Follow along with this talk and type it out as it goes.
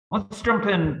Let's jump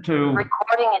into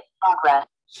recording in progress.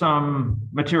 Some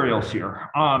materials here.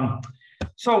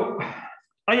 So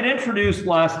I had introduced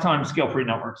last time scale-free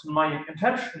networks, and my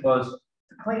intention was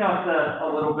to clean up that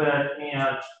a little bit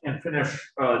and finish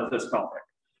this topic.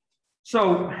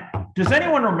 So does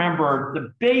anyone remember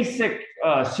the basic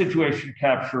situation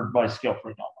captured by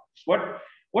scale-free networks?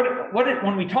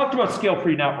 When we talked about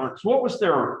scale-free networks, what was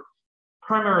their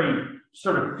primary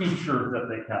sort of feature that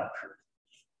they captured?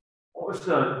 What was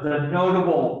the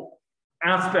notable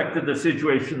aspect of the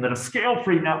situation that a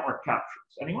scale-free network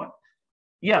captures? Anyone?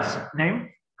 Yes, name?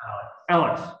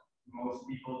 Alex. Most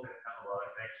people that have a lot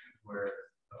of connections, where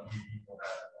few people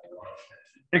have a lot of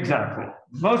connections. Exactly.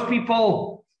 Most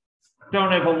people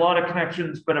don't have a lot of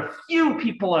connections, but a few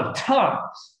people have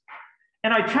tons.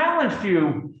 And I challenged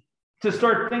you to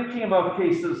start thinking about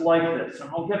cases like this,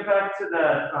 and we'll get back to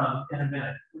that in a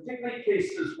minute. Particularly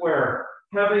cases where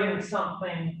having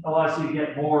something allows you to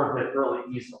get more of it really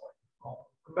easily. I'll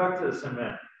come back to this in a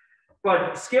minute.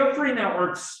 But scale-free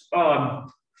networks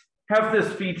have this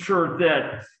feature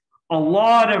that a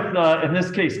lot of the, in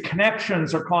this case,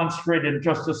 connections are concentrated in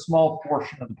just a small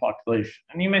portion of the population.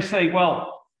 And you may say,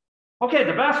 well, okay,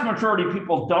 the vast majority of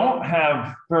people don't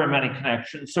have very many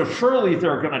connections, so surely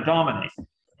they're going to dominate.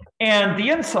 And the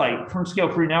insight from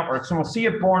scale-free networks, and we'll see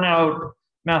it borne out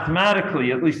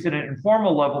mathematically, at least at an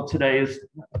informal level today, is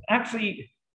actually,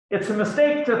 it's a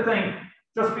mistake to think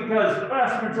just because the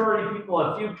vast majority of people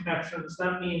have few connections,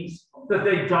 that means that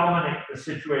they dominate the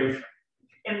situation.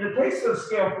 In the case of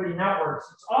scale-free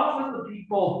networks, it's often the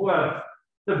people who have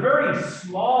the very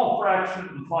small fraction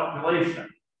of the population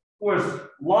who has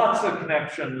lots of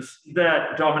connections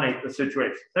that dominate the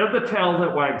situation. They're the tail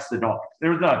that wags the dog.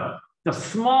 They're the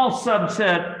small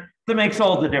subset that makes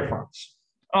all the difference.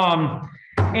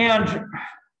 And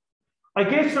I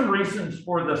gave some reasons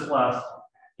for this last time.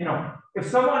 You know, if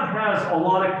someone has a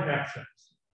lot of connections,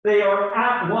 they are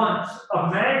at once a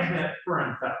magnet for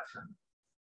infection.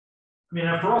 I mean,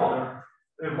 after all,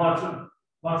 they have lots of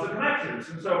connections.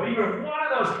 And so even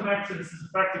one of those connections is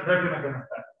effective, they're going to get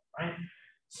infected, right?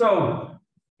 So,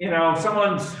 you know,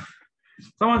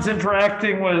 someone's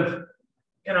interacting with,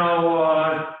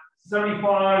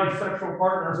 75 sexual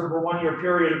partners over a one-year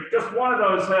period. If just one of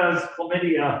those has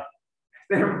chlamydia,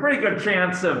 they have a pretty good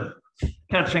chance of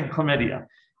catching chlamydia.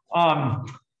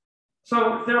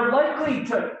 So they're likely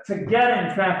to get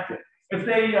infected. If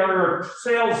they are a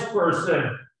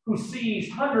salesperson who sees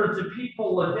hundreds of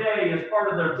people a day as part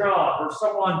of their job, or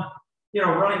someone,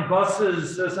 running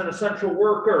buses as an essential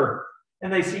worker,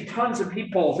 and they see tons of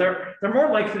people, they're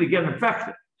more likely to get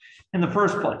infected in the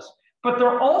first place. But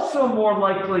they're also more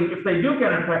likely, if they do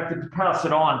get infected, to pass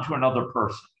it on to another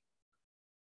person.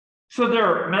 So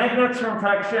they're magnets for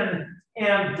infection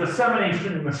and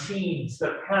dissemination machines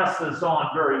that pass this on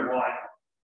very widely.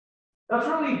 That's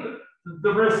really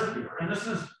the risk here. And this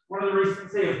is one of the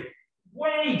reasons they have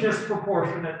way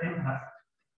disproportionate impact.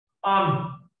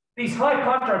 These high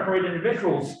contact rate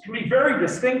individuals can be very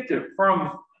distinctive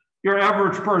from your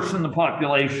average person in the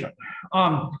population.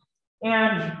 And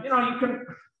you can,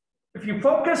 if you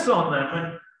focus on them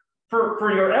and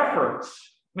for your efforts,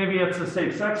 maybe it's a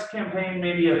safe sex campaign,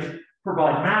 maybe it's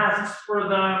provide masks for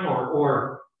them,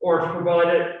 or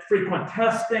provide frequent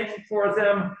testing for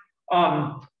them,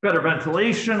 better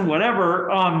ventilation, whatever,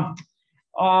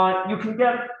 you can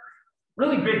get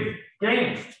really big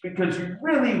gains because you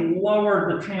really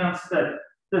lower the chance that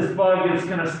this bug is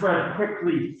going to spread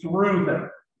quickly through them.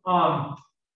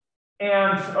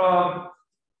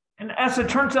 And as it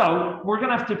turns out, we're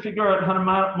going to have to figure out how to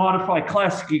modify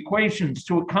classic equations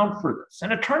to account for this.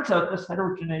 And it turns out this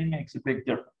heterogeneity makes a big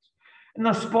difference. And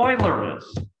the spoiler is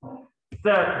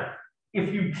that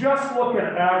if you just look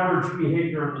at average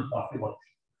behavior in the population,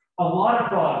 a lot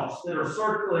of bugs that are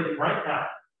circulating right now,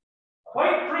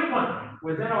 quite frequently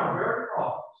within our very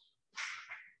problems,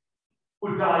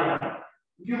 would die out.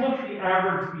 If you look at the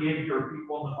average behavior of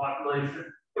people in the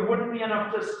population, it wouldn't be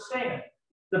enough to sustain it.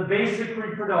 The basic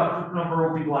reproductive number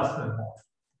will be less than 1.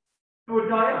 It would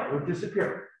die out, it would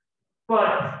disappear.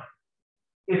 But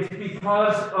it's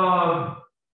because of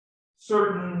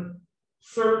certain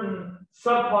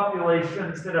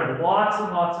subpopulations that have lots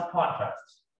and lots of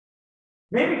contacts.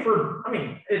 Maybe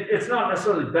it's not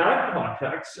necessarily bad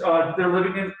contacts. They're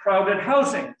living in crowded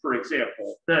housing, for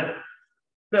example, that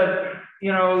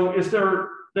is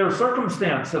their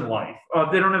circumstance in life.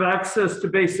 They don't have access to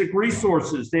basic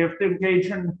resources. They have to engage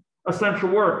in essential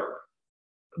work.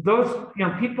 Those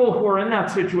people who are in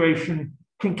that situation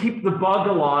can keep the bug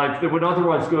alive that would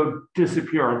otherwise go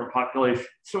disappear in the population.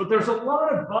 So there's a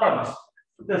lot of bugs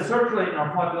that circulate in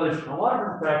our population, a lot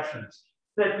of infections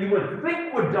that you would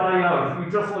think would die out if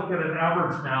you just look at an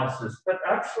average analysis, but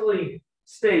actually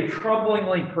stay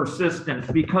troublingly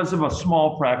persistent because of a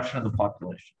small fraction of the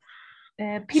population.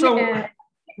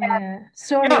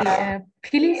 Sorry, yes.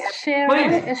 Please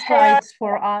share slides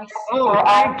for us. Oh,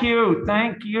 thank you,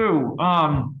 thank you.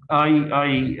 I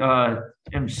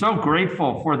am so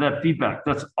grateful for that feedback.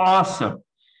 That's awesome,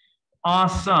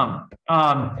 awesome.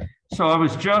 So I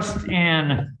was just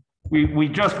in. We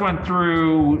just went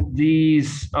through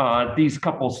these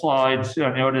couple slides.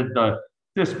 I noted the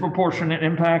disproportionate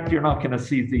impact. You're not going to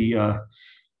see the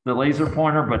laser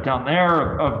pointer, but down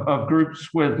there of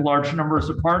groups with large numbers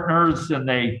of partners, and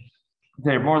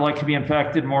they're more likely to be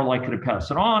infected, more likely to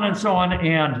pass it on, and so on.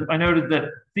 And I noted that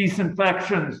these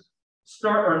infections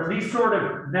these sort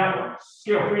of networks,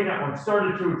 scale-free networks,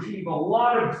 started to achieve a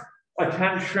lot of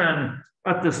attention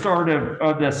at the start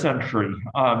of this century,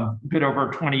 a bit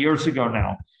over 20 years ago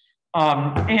now.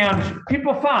 And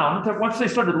people found that once they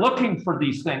started looking for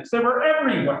these things, they were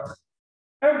everywhere,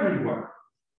 everywhere.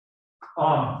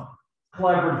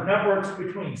 Collaborative networks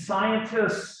between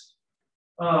scientists,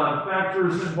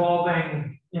 factors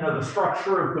involving, the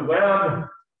structure of the web,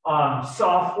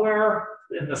 software,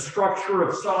 and the structure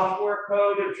of software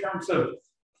code in terms of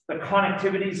the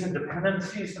connectivities and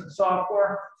dependencies in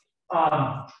software,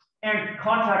 and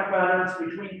contact patterns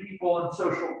between people and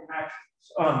social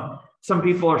connections. Some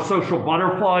people are social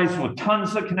butterflies with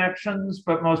tons of connections,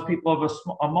 but most people have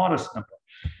a modest number.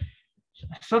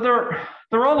 So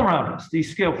they're all around us,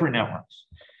 these scale-free networks.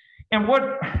 And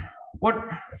what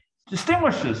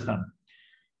distinguishes them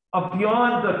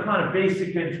beyond the kind of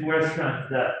basic intuition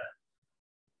that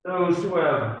those who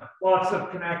have lots of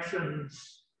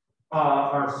connections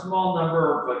are a small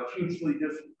number but hugely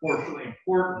disproportionately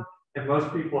important, and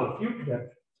most people have few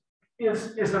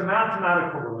connections, is a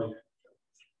mathematical relationship.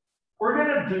 We're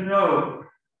going to denote,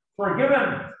 for a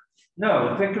given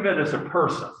node, think of it as a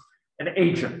person, an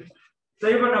agent.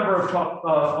 They have a number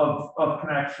of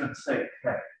connections, say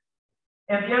K.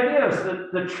 And the idea is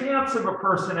that the chance of a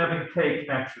person having K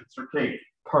connections or K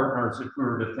partners, if we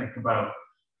were to think about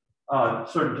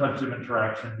certain types of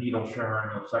interaction, needle sharing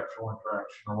or sexual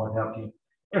interaction or what have you,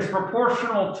 is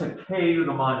proportional to K to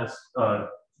the minus gamma.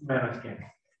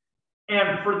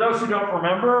 And for those who don't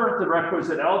remember, the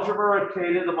requisite algebra,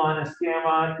 K to the minus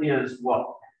gamma is what?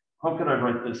 How could I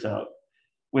write this out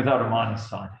without a minus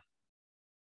sign?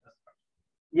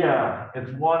 Yeah,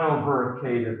 it's 1 over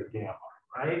K to the gamma,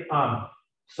 right?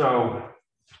 So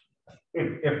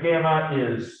if gamma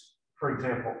is, for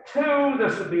example, 2,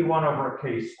 this would be 1 over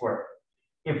K squared.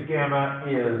 If gamma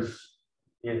is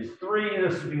 3,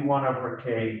 this would be 1 over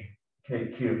K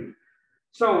cubed.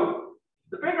 So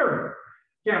the bigger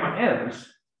gamma is,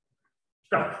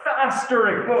 the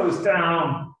faster it goes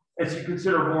down as you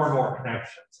consider more and more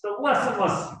connections. The less and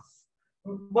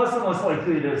less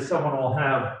likely it is someone will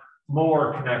have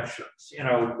more connections.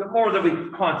 The more that we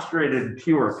concentrate in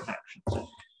fewer connections.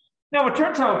 Now, it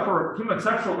turns out for human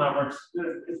sexual networks,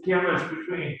 gamma is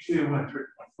between 2 and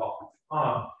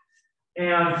 3.5.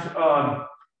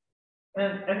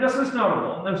 And this is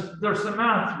notable. And there's some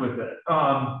math with it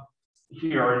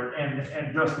here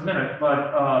in just a minute,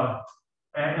 but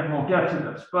and we'll get to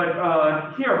this. But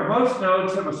here, most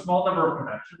nodes have a small number of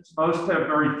connections. Most have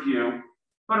very few,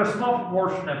 but a small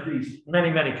proportion of these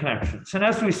many connections. And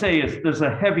as we say, there's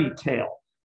a heavy tail.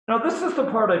 Now, this is the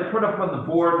part I put up on the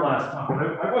board last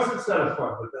time. I wasn't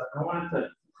satisfied with that. I wanted to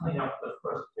clean up the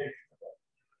presentation a bit.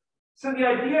 So the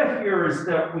idea here is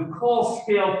that we call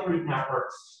scale-free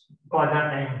networks by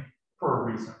that name for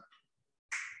a reason.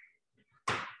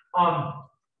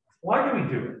 Why do we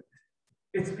do it?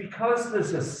 It's because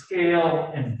there's a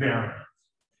scale invariant.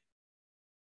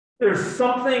 There's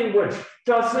something which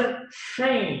doesn't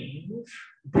change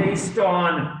based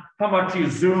on how much you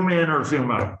zoom in or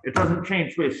zoom out. It doesn't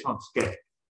change based on scale.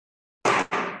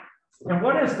 And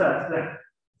what is that thing?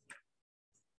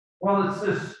 Well,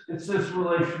 it's this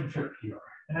relationship here,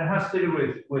 and it has to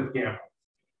do with gamma.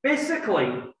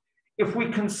 Basically, if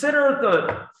we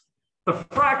consider the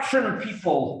fraction of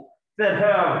people that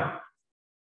have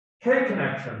K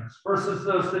connections versus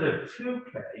those that have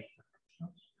 2K,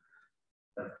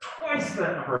 twice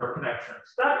that number of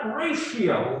connections, that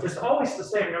ratio is always the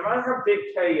same, no matter how big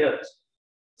K is.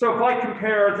 So if I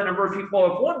compare the number of people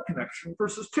who have 1 connection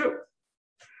versus 2,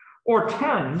 or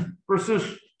 10 versus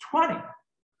 20,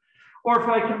 or if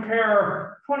I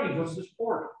compare 20 versus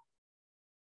 40,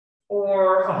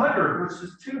 or 100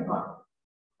 versus 200,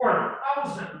 or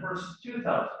 1,000 versus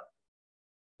 2,000,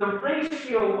 the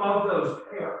ratio of those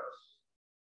pairs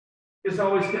is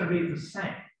always going to be the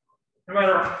same, no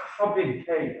matter how big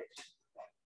K is.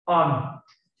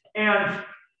 And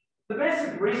the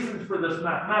basic reasons for this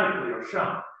mathematically are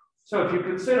shown. So if you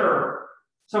consider,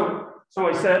 so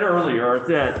I said earlier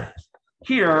that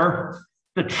here,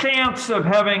 the chance of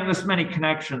having this many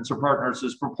connections or partners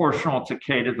is proportional to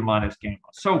k to the minus gamma.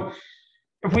 So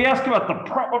if we ask about the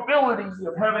probability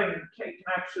of having k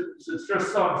connections, it's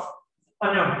just some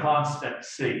unknown constant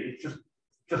c. It's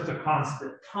just a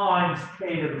constant times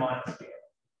k to the minus gamma.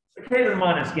 So k to the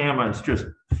minus gamma is just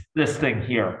this thing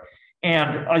here.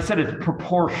 And I said it's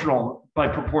proportional by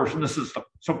proportion. This is the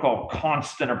so-called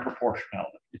constant of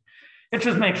proportionality. It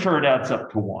just makes sure it adds up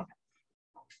to 1.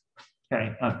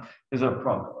 Okay, is a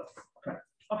probability. Okay,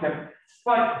 okay.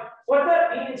 But what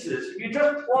that means is if you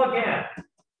just plug in,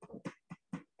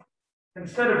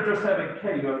 instead of just having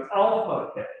k, you have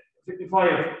alpha k. If I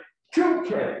have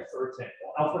 2k, for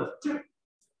example, alpha is 2.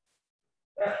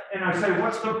 And I say,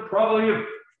 what's the probability of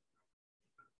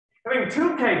having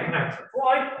 2k connections? Well,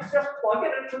 I just plug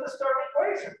it into the starting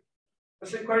equation.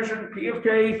 This equation, P of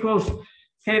k equals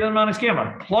k to the minus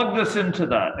gamma. Plug this into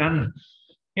that. And,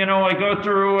 you know, I go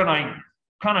through and I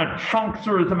kind of chunk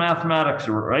through the mathematics of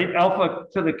it, right? Alpha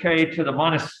to the k to the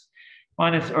minus,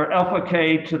 or alpha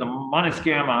k to the minus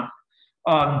gamma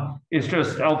is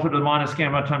just alpha to the minus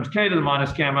gamma times k to the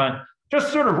minus gamma.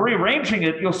 Just sort of rearranging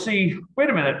it, you'll see, wait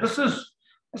a minute, this is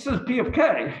P of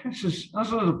k. This is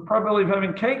the probability of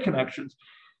having k connections.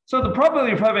 So the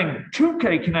probability of having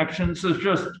 2k connections is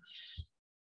just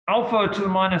alpha to the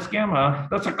minus gamma.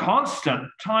 That's a constant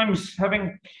times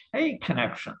having k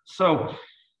connections. So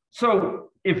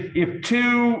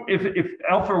if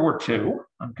alpha were 2,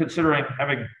 I'm considering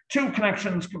having 2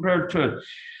 connections compared to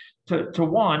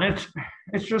 1.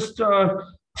 It's just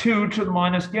 2 to the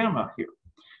minus gamma here.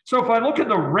 So if I look at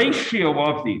the ratio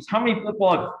of these, how many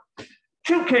people have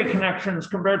 2k connections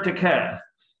compared to k?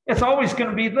 It's always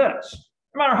going to be this,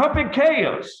 no matter how big k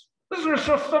is. This is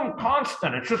just some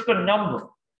constant. It's just a number,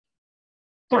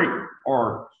 3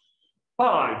 or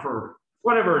 5 or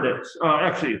whatever it is.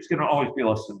 Actually, it's going to always be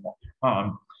less than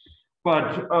 1.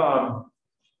 But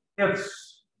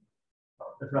it's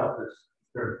about this.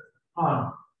 There.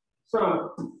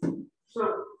 So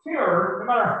here, no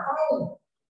matter how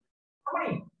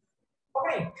many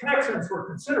connections we're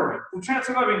considering, the chance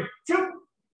of having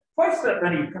twice that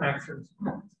many connections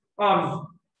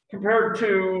compared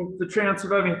to the chance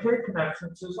of having k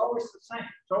connections is always the same.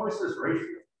 It's always this ratio.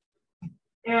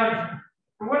 And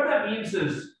what that means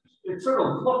is it sort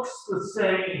of looks the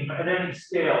same at any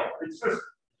scale. It's just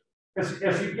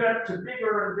as you get to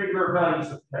bigger and bigger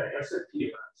values of k, I said p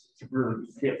of x, it should really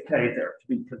be k there to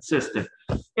be consistent.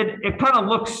 It kind of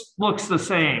looks the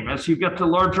same. As you get to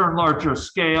larger and larger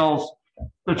scales,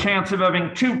 the chance of having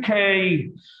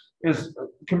 2k is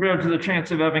compared to the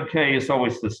chance of having k is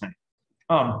always the same.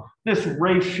 This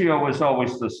ratio is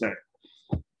always the same.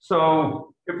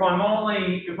 So if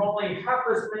only half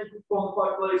as many people in the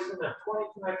population have 20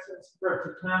 connections compared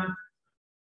to 10,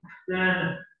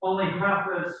 then only half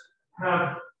as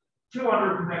have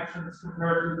 200 connections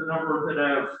compared to the number that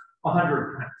have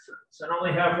 100 connections, and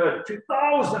only have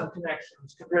 2,000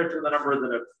 connections compared to the number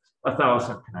that have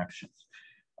 1,000 connections.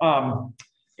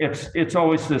 It's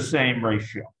always the same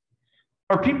ratio.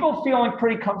 Are people feeling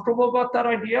pretty comfortable about that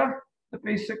idea? That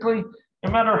basically,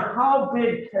 no matter how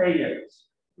big k is,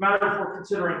 no matter if we're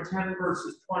considering 10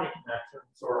 versus 20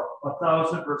 connections or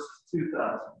 1,000 versus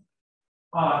 2,000,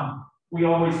 we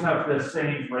always have the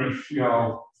same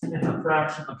ratio in the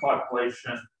fraction of the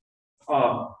population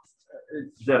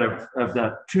that have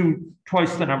that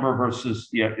twice the number versus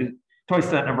twice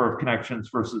that number of connections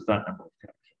versus that number of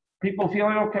connections. People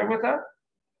feeling okay with that?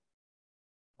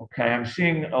 Okay, I'm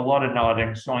seeing a lot of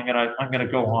nodding, so I'm gonna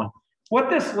go on. What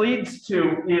this leads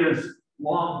to is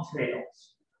long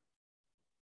tails.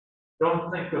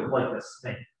 Don't think of like a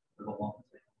snake with a long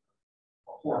tail,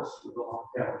 a horse with a long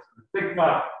tail. Think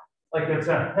about like it's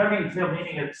a heavy tail,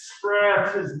 meaning it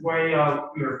scratches way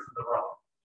out here to the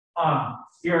right.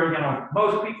 Here, you know,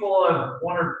 most people have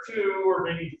 1 or 2 or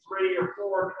maybe 3 or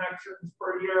 4 connections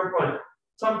per year, but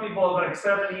some people have like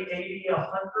 70, 80,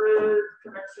 100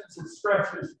 connections. It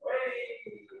stretches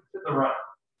way to the right.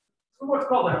 So what's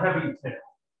called a heavy tail.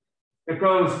 It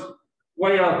goes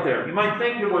way out there. You might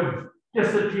think it would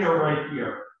disappear right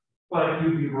here, but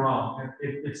you'd be wrong.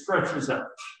 It stretches out.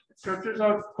 It stretches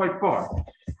out quite far.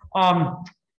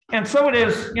 And so it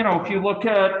is, you know, if you look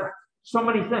at so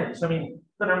many things, I mean,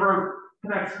 the number of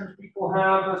connections people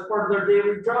have as part of their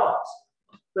daily jobs.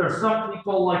 There are some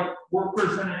people like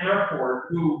workers in an airport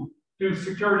who do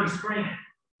security screening.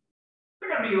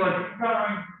 They're going to be like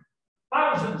encountering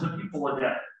thousands of people a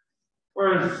day.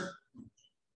 Whereas,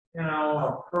 you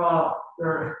know, there are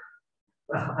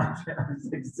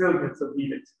zillions of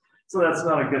meetings. So that's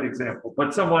not a good example.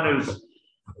 But someone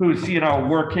who's you know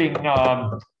working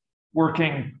in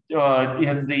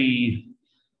the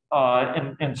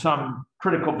in some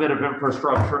critical bit of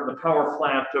infrastructure in the power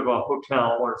plant of a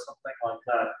hotel or something like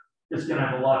that is going to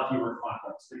have a lot fewer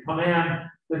contacts. They come in,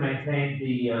 they maintain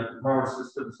the power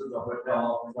systems of the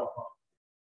hotel, and go home.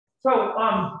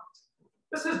 So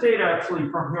this is data actually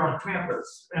from here on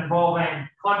campus involving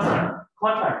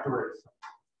contact duration.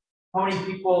 How many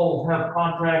people have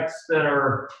contacts that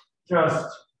are just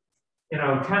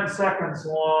 10 seconds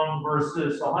long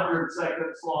versus 100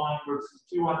 seconds long versus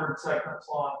 200 seconds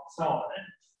long, and so on. And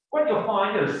what you'll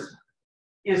find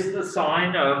is the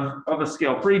sign of a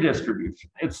scale-free distribution.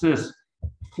 It's this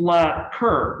flat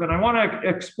curve, and I want to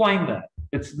explain that.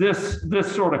 It's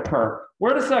this sort of curve.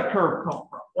 Where does that curve come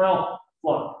from? Well,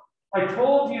 look, I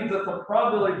told you that the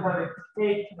probability of having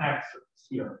k connections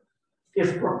here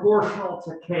is proportional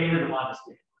to k to the minus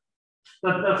k.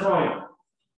 That's how I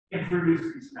introduce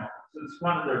these numbers. It's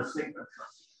one of their signatures.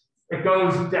 It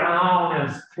goes down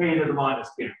as k to the minus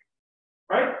gamma,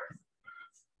 right?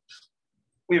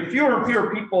 We have fewer and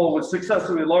fewer people with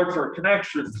successively larger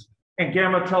connections, and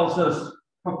gamma tells us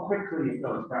how quickly it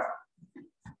goes down.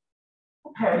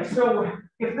 Okay, so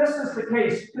if this is the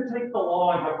case, you can take the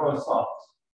log of both sides.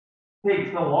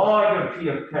 Take the log of p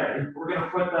of k. We're going to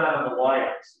put that on the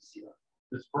y-axis here,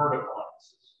 this vertical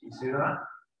axis. You see that?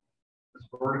 This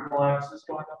vertical axis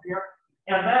going up here.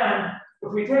 And then,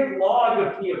 if we take log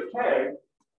of p of k,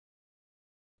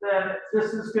 then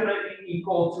this is going to be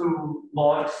equal to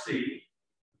log c,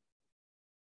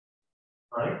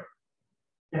 right?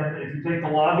 And if you take the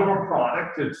log of a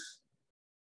product, it's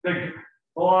the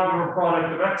log of a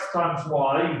product of x times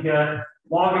y, you get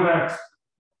log of x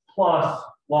plus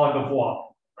log of y,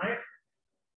 right?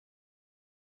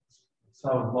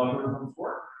 So logarithms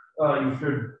work. You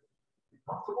should be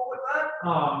comfortable with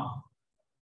that.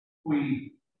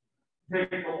 We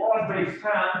take the log base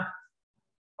 10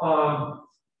 of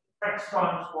x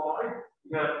times y,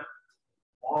 you get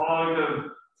log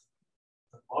of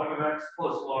x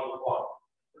plus log of y.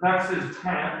 If x is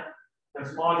 10,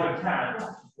 that's log of 10, which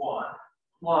is 1,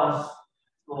 plus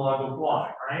the log of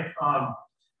y, right?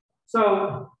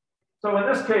 So in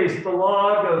this case, the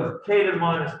log of k to the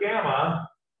minus gamma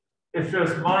is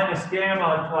just minus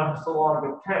gamma times the log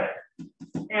of k.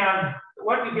 And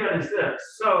what you get is this.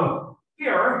 So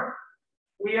here,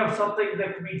 we have something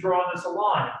that can be drawn as a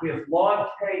line. If we have log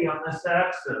k on this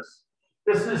axis,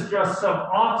 this is just some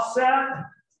offset.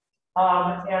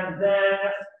 And then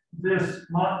this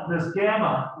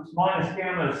gamma, this minus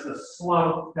gamma is the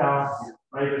slope down here,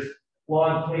 right? As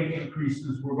log k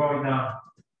increases, we're going down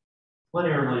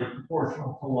linearly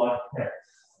proportional to log k,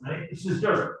 right? This is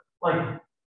just like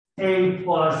a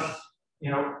plus,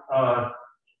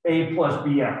 a plus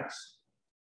bx.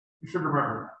 You should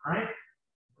remember that, right?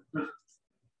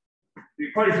 The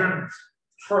equation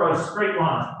for a straight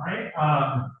line, right?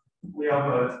 We have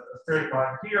a straight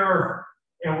line here,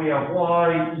 and we have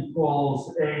y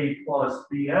equals a plus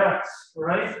bx,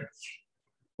 right?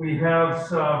 We have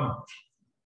some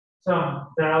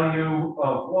value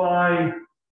of y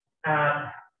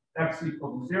at x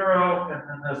equals 0, and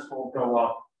then this will go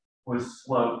up with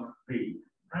slope b,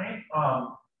 right?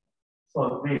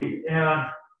 Slope b. And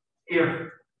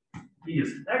if b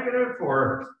is negative,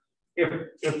 or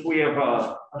if we have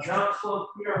a down slope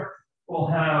here, we'll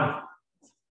have,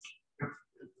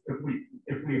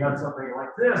 if we had something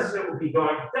like this, it would be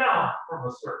going down from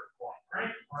a certain point,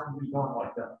 right? Or it would be going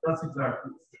like that. That's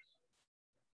exactly what it is.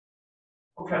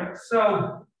 Okay,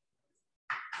 so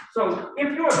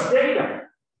if you have data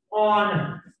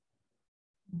on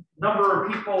number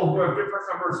of people who have different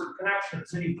numbers of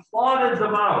connections, and you plotted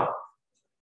them out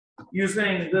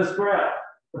using this graph,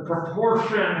 the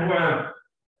proportion who have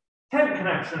 10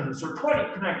 connections or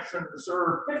 20 connections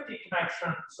or 50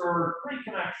 connections or 3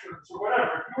 connections or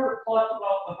whatever, if you were to plot them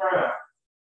out in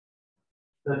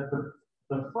the graph,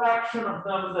 the fraction of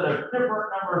them that have different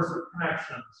numbers of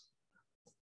connections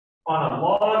on a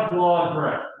log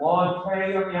graph, log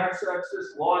k on the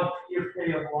x-axis, log p of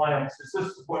k on the y-axis, this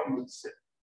is what you would see.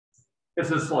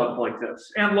 It's a slope like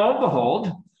this. And lo and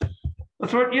behold,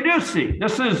 that's what you do see.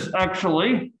 This is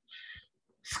actually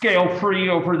scale-free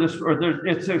over this, or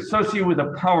it's associated with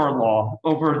a power law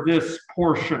over this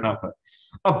portion of it.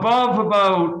 Above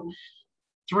about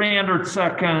 300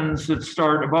 seconds,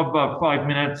 above about 5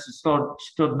 minutes, it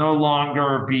starts to no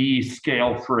longer be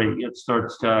scale-free. It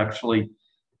starts to actually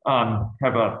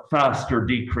have a faster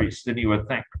decrease than you would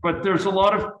think. But there's a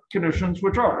lot of conditions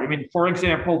which are. I mean, for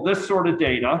example, this sort of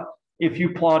data, if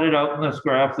you plot it out in this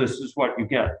graph, this is what you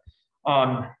get.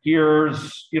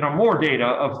 Here's more data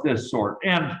of this sort.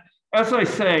 And as I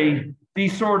say,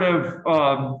 these sort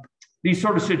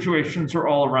of situations are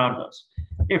all around us.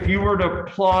 If you were to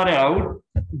plot out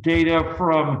data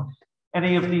from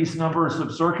any of these numbers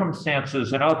of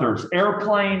circumstances and others,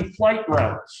 airplane flight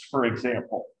routes, for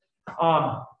example,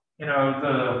 you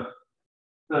know,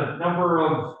 the number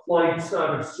of flights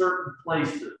out of certain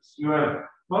places. You have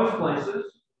most places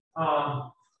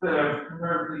that have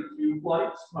comparatively few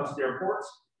flights, most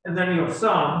airports, and then you have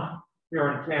some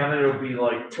here in Canada. It would be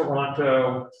like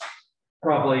Toronto,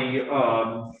 probably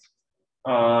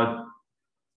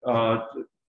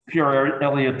Pierre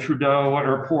Elliott Trudeau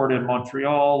Airport in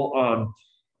Montreal,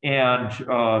 and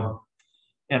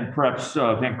perhaps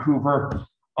Vancouver.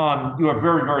 You have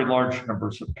very, very large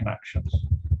numbers of connections.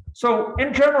 So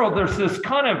in general, there's this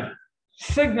kind of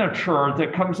signature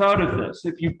that comes out of this.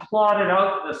 If you plot it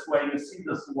out this way, you see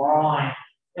this line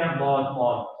and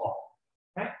log.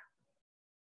 Okay?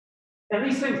 And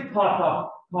these things pop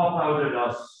out at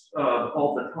us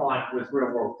all the time with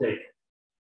real world data.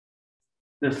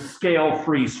 This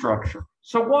scale-free structure.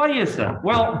 So why is that?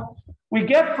 Well, we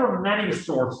get from many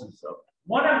sources of it.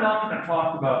 One I'm not going to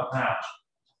talk about now.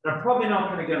 I'm probably not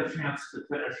going to get a chance to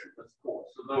finish this course,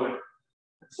 although in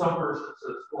some versions of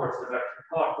this course I've actually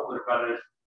talked a little about it,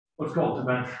 what's called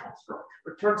dimensional structure.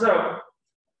 It turns out,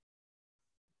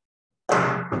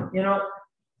 you know,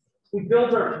 we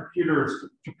build our computers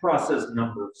to process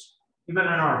numbers. Even in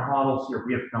our models here,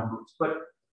 we have numbers, but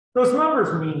those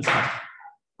numbers mean something.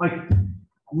 Like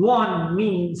one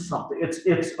means something.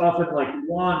 It's often like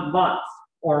 1 month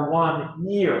or 1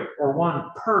 year or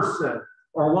 1 person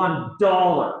or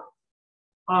 $1.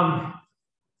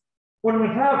 When we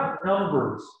have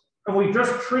numbers and we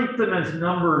just treat them as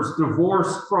numbers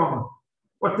divorced from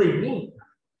what they mean,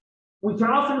 we can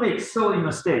often make silly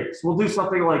mistakes. We'll do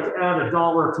something like add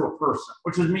 $1 to a person,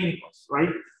 which is meaningless,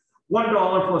 right?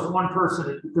 $1 plus 1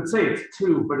 person, you could say it's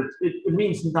 2, but it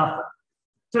means nothing.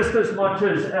 Just as much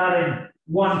as adding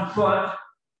 1 foot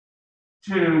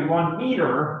to 1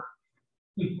 meter,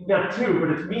 you can get 2, but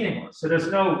it's meaningless. So there's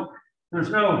no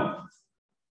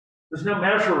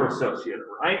measure associated,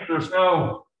 right? There's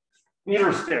no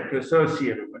meter stick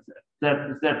associated with it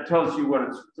that tells you what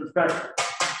it's respected.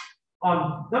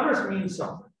 Numbers mean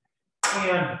something,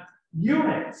 and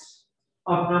units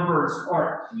of numbers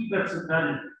are key bits of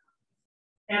metadata.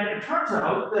 And it turns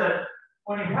out that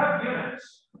when you have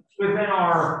units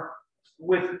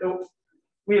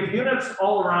we have units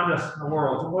all around us in the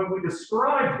world, and when we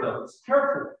describe those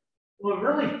carefully, when we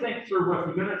really think through what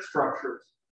the unit structures,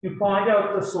 you find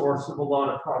out the source of a lot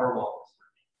of power laws.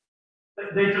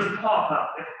 They just pop out.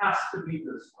 It has to be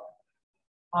this way.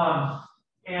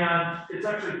 And it's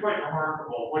actually quite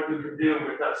remarkable what you can do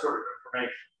with that sort of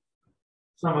information.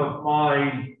 Some of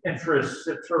my interests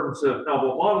in terms of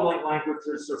novel modeling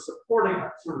languages are supporting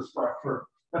that sort of structure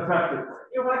effectively.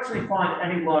 You'll actually find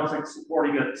any logic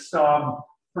supporting it some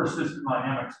for system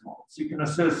dynamics models. You can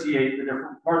associate the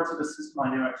different parts of the system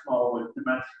dynamics model with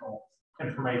dimensional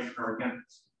information or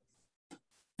against.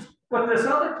 But this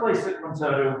other place it comes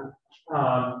out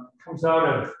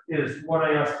of is what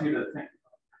I asked you to think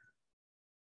about.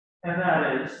 And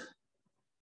that is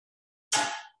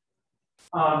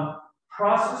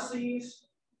processes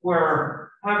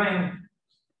where having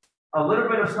a little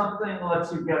bit of something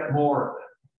lets you get more of it.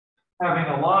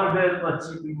 Having a lot of it lets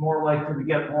you be more likely to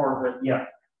get more of it yet.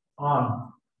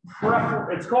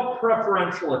 It's called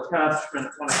preferential attachment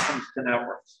when it comes to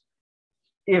networks.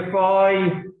 If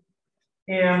I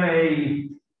am a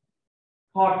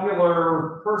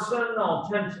popular person, I'll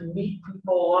tend to meet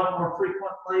people a lot more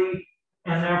frequently,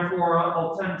 and therefore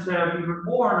I'll tend to have even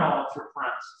more knowledge of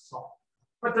friends and so on.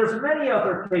 But there's many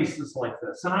other cases like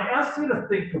this, and I asked you to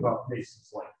think about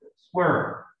cases like this,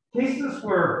 where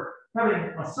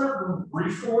having a certain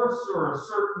resource or a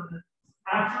certain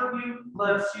attribute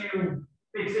makes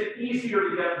it easier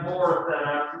to get more of that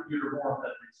attribute or more of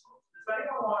that resource. Does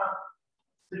anyone want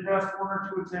to suggest 1 or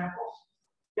 2 examples?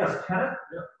 Yes, Kenneth?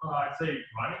 Yeah, I'd say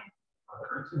money.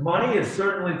 Money is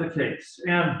certainly the case.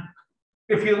 And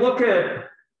if you look at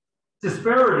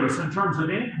disparities in terms of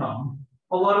income,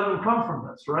 a lot of them come from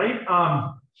this, right?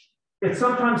 It's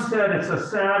sometimes said it's a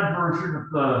sad version of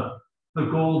the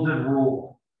golden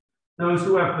rule. Those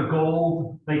who have the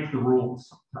gold make the rules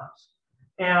sometimes.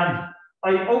 And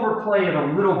I overplay it a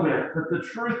little bit, but the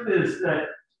truth is that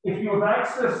if you have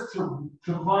access to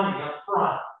money up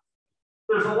front,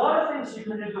 there's a lot of things you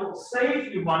can do that will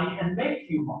save you money and make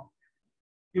you money.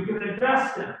 You can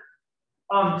invest in it.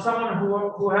 Someone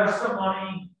who has some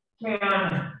money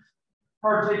can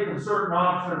partake in certain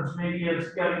options. Maybe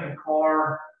it's getting a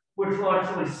car, which will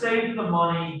actually save the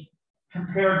money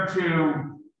compared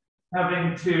to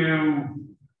having to,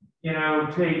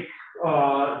 take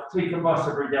a bus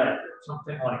every day or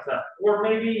something like that. Or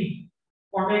maybe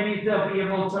they'll be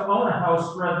able to own a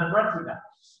house rather than renting a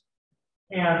house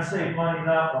and save money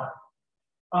that way.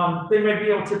 They may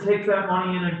be able to take that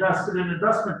money and invest it in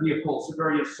investment vehicles of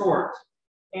various sorts.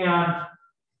 And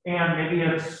maybe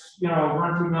it's,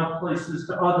 renting out places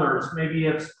to others. Maybe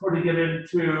it's putting it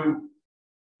into,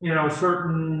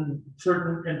 certain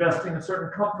investing in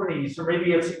certain companies, or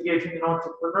maybe it's engaging in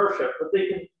entrepreneurship, but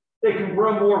they can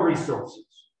grow more resources.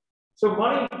 So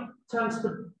money tends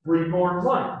to breed more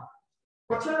money.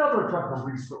 What's another type of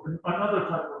resource, another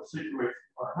type of situation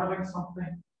where having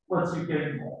something lets you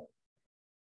gain more?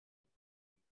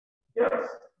 Yes.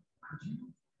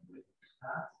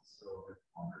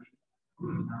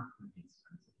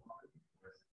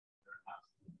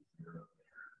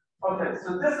 Okay,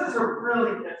 so this is a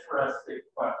really interesting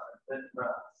question,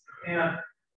 and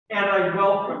I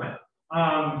welcome it.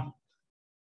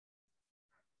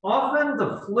 Often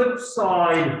the flip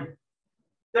side,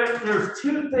 there's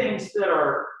two things that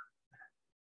are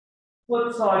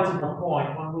flip sides of the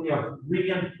coin when we have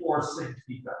reinforcing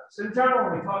feedbacks. In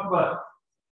general, when we talk about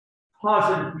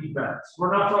positive feedbacks,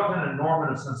 we're not talking in a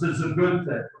normative sense. It's a good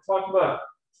thing. We're talking about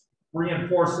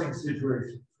reinforcing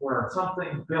situations where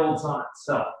something builds on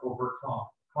itself over time,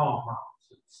 compounds,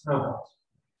 it snowballs.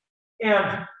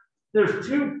 And there's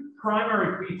two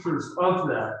primary features of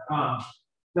that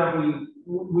that we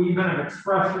even have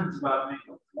expressions about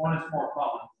language. One is more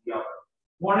common than the other.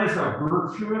 One is a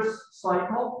virtuous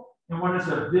cycle, and one is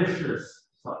a vicious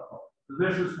cycle. The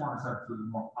vicious one is actually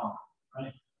more common,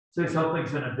 right? Say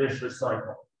something's in a vicious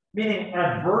cycle, meaning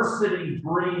adversity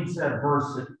breeds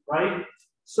adversity, right?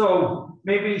 So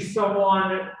maybe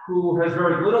someone who has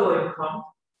very little income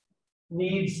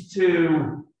needs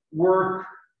to work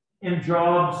in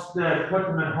jobs that put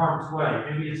them in harm's way.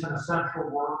 Maybe it's an essential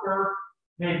worker.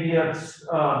 Maybe it's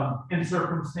in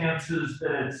circumstances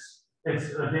that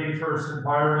it's a dangerous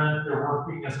environment. They're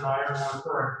working as an iron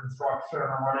worker in construction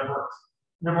or whatever.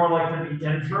 They're more likely to be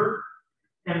injured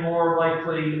and more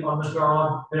likely on the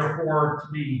job, therefore,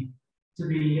 to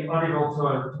be unable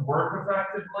to work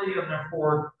effectively, and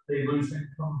therefore they lose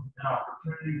income and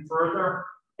opportunity further,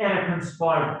 and it can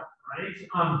spiral, right?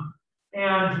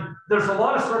 And there's a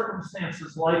lot of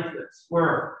circumstances like this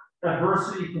where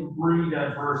adversity can breed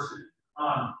adversity.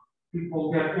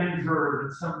 People get injured,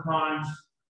 and sometimes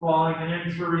following an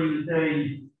injury,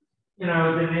 they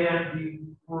may be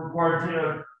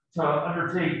required to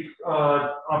undertake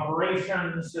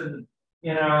operations,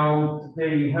 and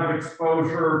they have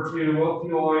exposure to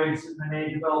opioids, and they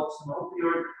may develop some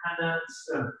opioid dependence,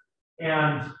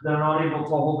 and they're not able to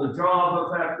hold a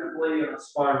job effectively, and it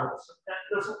spirals. And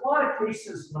there's a lot of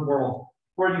cases in the world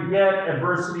where you get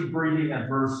adversity breeding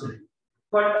adversity.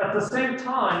 But at the same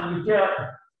time, you get,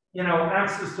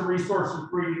 access to resources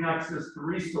breeding access to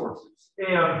resources.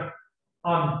 And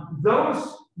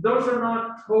those are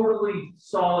not totally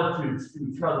solitudes to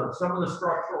each other. Some of the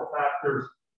structural factors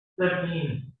that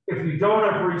mean if you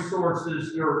don't have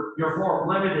resources, you're more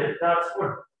limited. That's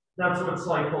what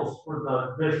cycles for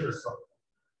the vicious cycle.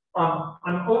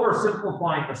 I'm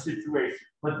oversimplifying the situation,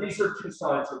 but these are two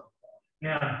sides of the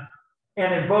coin.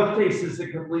 And in both cases,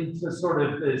 it can lead to sort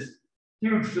of this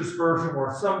huge dispersion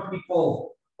where some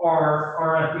people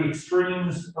are at the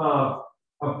extremes of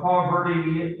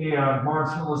poverty and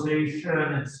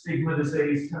marginalization and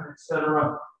stigmatization, et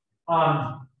cetera.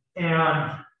 And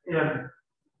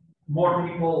more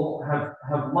people have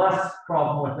less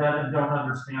problem with that and don't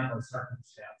understand those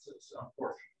circumstances,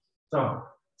 unfortunately.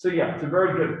 So yeah, it's a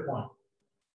very good point.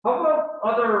 How about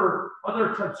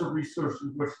other types of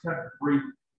resources which tend to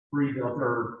breed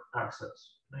other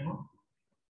access? Anyone?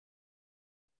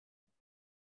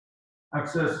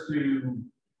 Access to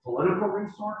political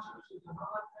resources is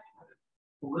another thing.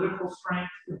 Political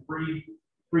strength can breed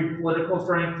political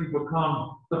strength. You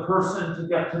become the person to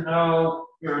get to know.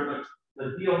 You're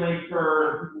the deal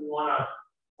maker. People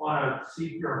want to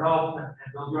seek your help and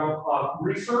build your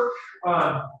research.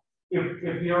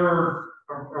 If you're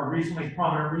a reasonably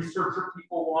prominent researcher,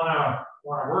 people want to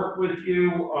work with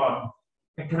you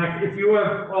and connect. If you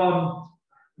have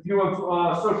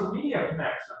social media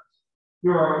connections. If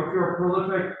you're a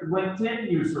prolific LinkedIn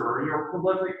user, or you're a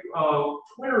prolific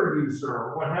Twitter user,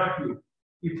 or what have you,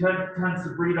 tends to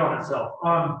breed on itself.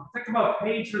 Think about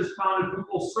pages found in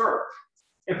Google search.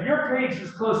 If your page is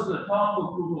close to the top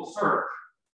of Google search,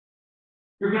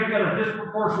 you're going to get a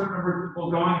disproportionate number of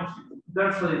people going to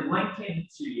eventually linking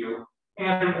to you,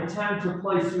 and it will tend to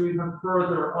place you even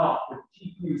further up and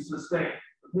keep you sustained.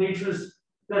 The pages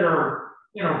that are,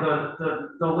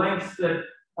 the links that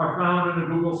are found in a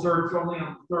Google search only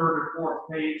on the third or fourth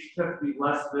page, tend to be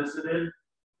less visited,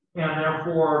 and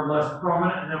therefore less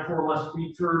prominent, and therefore less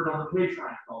featured on the page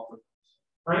rank algorithms,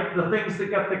 right? The things that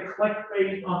get the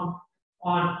clickbait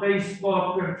on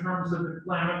Facebook in terms of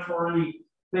inflammatory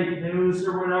fake news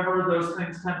or whatever, those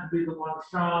things tend to be the ones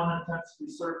shown and tends to be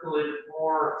circulated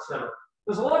more, etc.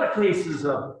 There's a lot of cases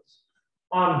of this.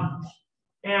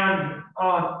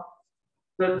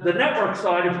 The network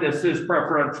side of this is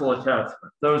preferential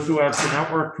attachment. Those who have the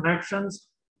network connections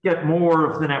get more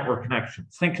of the network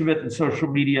connections. Think of it in social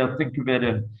media, think of it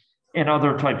in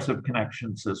other types of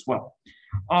connections as well.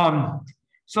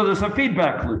 So there's a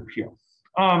feedback loop here.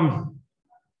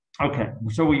 Okay,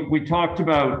 so we talked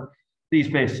about these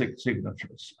basic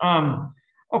signatures.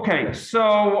 Okay,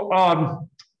 so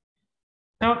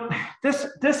now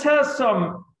this has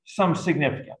some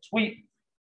significance.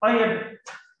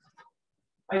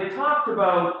 I had talked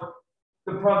about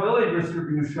the probability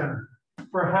distribution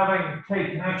for having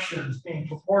K connections being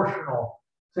proportional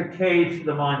to K to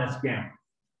the minus gamma.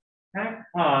 Okay,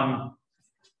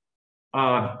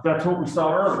 that's what we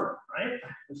saw earlier, right?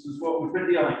 This is what we've been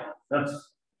dealing with.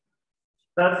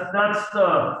 That's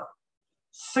the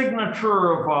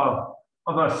signature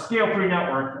of a scale-free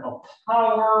network, a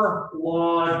power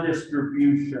law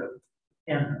distribution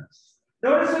in this.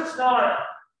 Notice it's not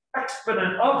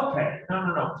exponent of K.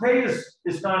 No. K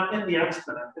is not in the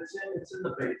exponent. It's in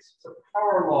the base. It's a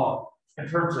power law in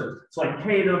terms of, it's like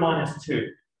K to the minus 2.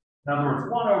 In other words,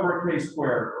 1 over K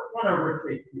squared or 1 over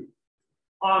K cubed.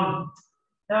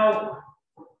 Now,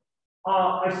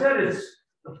 I said it's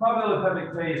the probability of having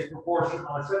K is proportional.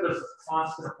 I said there's a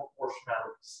constant of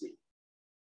proportionality C.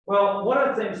 Well, one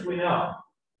of the things we know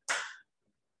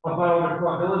about a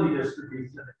probability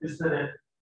distribution is that it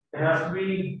has to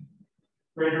be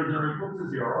greater than or equal to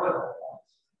 0 at all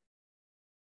points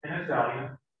in its value.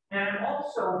 And it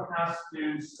also has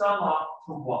to sum up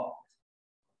to what?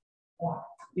 1.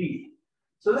 D.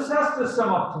 So this has to sum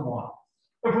up to 1.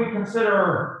 If we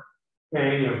consider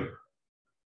K of,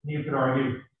 you could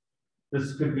argue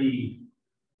this could be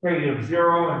K of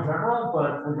 0 in general,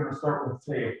 but we're going to start with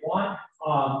K of 1.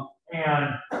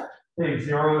 And K of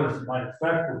 0, as you might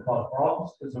expect, will cause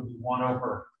problems because it'll be 1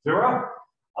 over 0.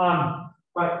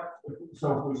 But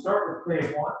so if we start with K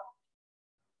of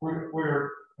 1, we're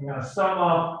going to sum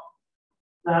up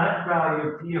that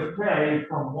value P of K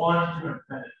from 1 to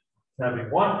infinity.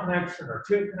 Having 1 connection or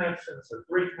 2 connections or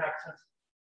 3 connections.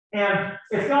 And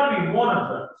it's got to be one of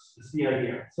those, is the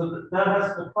idea. So that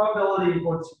has the probability,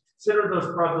 once you consider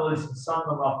those probabilities and sum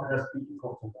them up, it has to be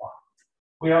equal to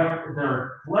 1.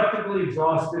 They're collectively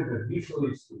exhaustive and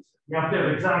mutually exclusive. You have to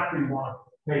have exactly one,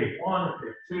 K of 1, or K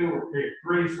of 2, or K of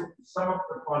 3. So if you sum up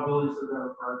the probabilities of that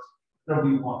occurs, there'll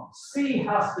be 1. C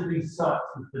has to be such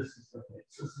that this is the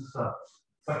case. This is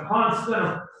a constant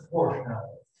of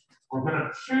proportionality. We're going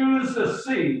to choose a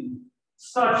C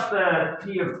such that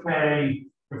P of K,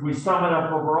 if we sum it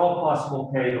up over all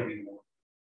possible K, it'll be 1,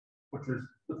 which is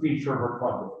the feature of our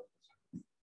probability.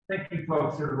 Thank you,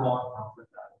 folks, that are long enough with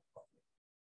that.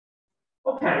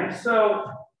 Okay, so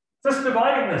just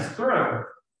dividing this through,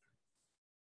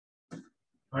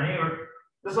 right?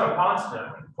 This is a constant.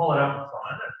 We can pull it up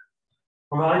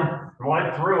in front and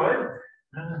divide through it,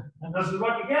 and this is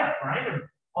what you get, right? And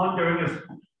all I'm doing is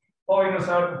pulling this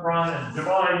out in front and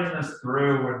dividing this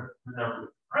through and everything,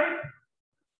 right?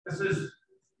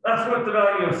 That's what the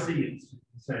value of C is. You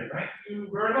can say, thank you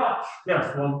very much.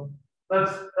 Yes, well,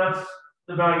 that's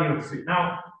the value of C.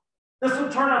 Now, this will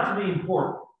turn out to be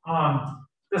important.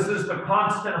 This is the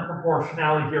constant of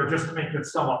proportionality here, just to make it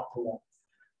sum up to 1.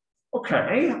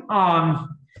 Okay.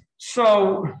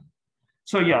 So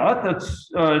yeah,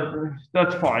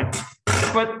 that's fine.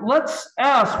 But let's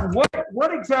ask,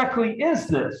 what exactly is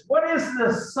this? What is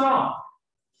this sum?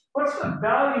 What's the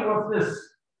value of this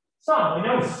sum? We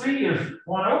know C is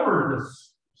 1 over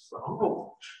this sum.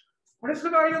 What is the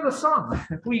value of the sum?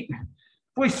 If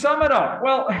we sum it up,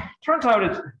 well, it turns out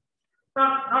it's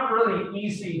not really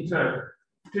easy to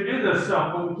do this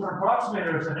sum, but we can approximate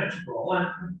it as an integral.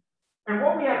 And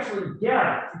what we actually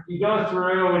get, if you go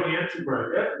through and you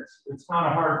integrate it, it's not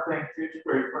a hard thing to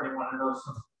integrate for anyone who knows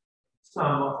some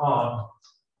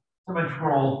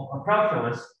integral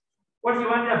calculus. What you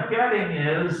end up getting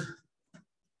is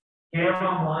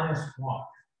gamma minus 1.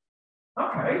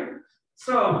 Okay,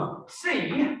 so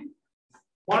C,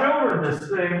 1 over this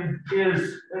thing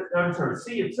is, I'm sorry,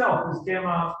 C itself is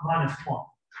gamma minus 1.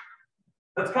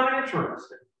 That's kind of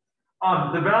interesting.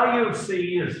 The value of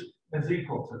C is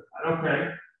equal to that.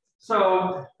 Okay,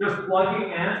 so just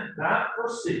plugging in that for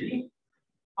C,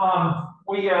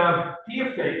 we have P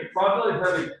of K, the probability of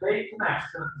having K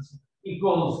connections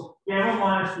equals gamma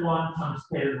minus 1 times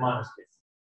k to the minus k.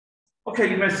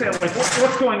 Okay, you guys say, like,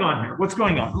 what's going on here? What's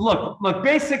going on? Look,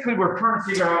 basically we're trying to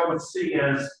figure out what C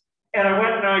is. And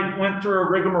I went through a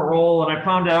rigmarole and I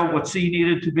found out what C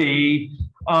needed to be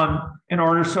in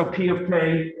order so P of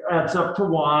K adds up to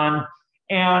 1.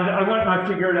 And I went and I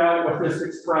figured out what this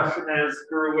expression is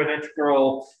through an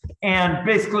integral. And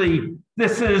basically,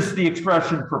 this is the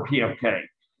expression for P of K.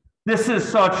 This is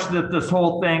such that this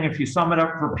whole thing, if you sum it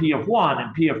up for P of 1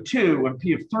 and P of 2 and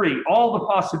P of 3, all the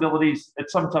possibilities, it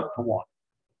sums up to 1.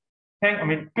 Okay, I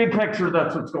mean, big picture,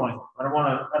 that's what's going on. I don't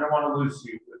want to lose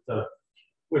you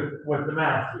with the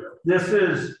math here. This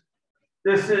is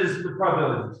the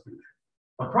probability distribution.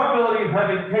 The probability of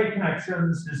having K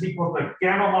connections is equal to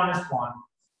gamma minus 1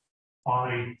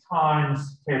 pi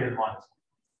times K to the minus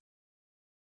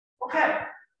 1. Okay,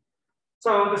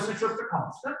 so this is just a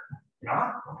constant.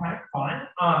 Yeah, okay, fine.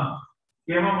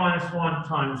 Gamma minus 1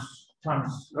 times K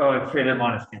to the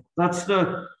minus k. That's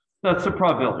the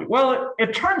probability. Well,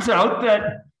 it turns out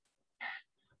that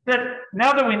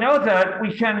now that we know that,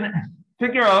 we can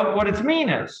figure out what its mean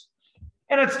is.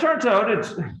 And it turns out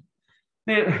it's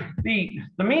the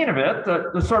mean of it,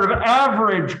 the sort of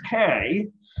average K,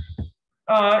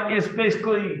 is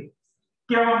basically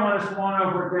gamma minus 1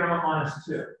 over gamma minus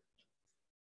 2.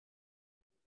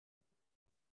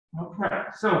 Okay,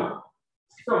 so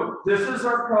this is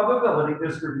our probability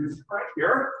distribution right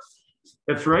here.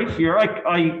 It's right here.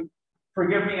 I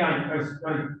forgive me, I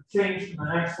changed the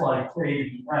next slide K to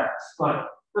be X, but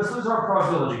this is our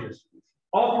probability distribution.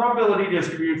 All probability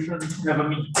distributions have a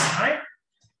mean, right?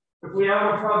 If we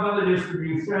have a probability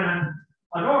distribution,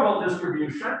 a normal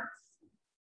distribution,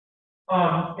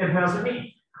 it has a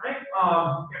mean, right?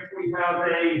 If we have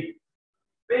a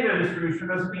beta distribution,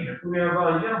 it has a mean. If we have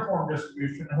a uniform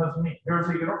distribution, it has a mean. Here's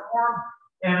a uniform,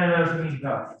 and it has a mean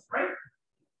value, right?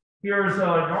 Here's a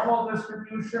normal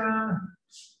distribution,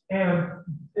 and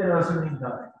it has a mean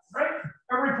value, right?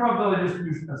 Every probability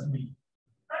distribution has a mean,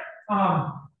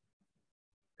 right?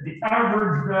 The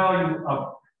average value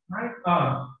of, right?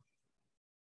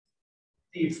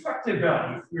 The expected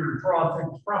value, if you draw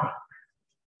things from it.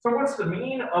 So what's the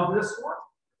mean of this one?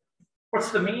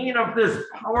 What's the mean of this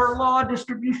power law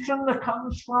distribution that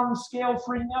comes from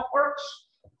scale-free networks?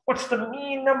 What's the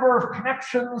mean number of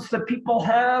connections that people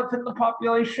have in the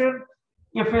population?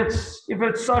 If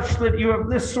it's such that you have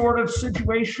this sort of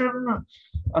situation,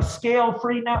 a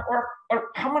scale-free network,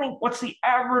 what's the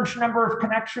average number of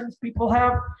connections people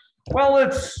have? Well,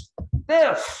 it's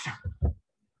this.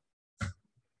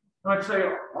 I'd say,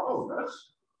 oh,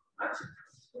 that's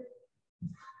interesting.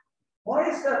 Why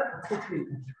is that particularly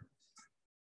interesting?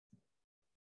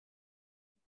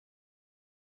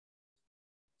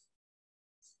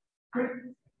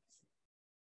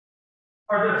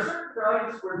 Are there certain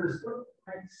values where this wouldn't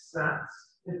make sense?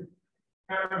 And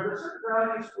are there certain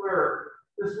values where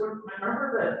this wouldn't, remember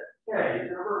that K,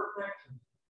 the number of connections,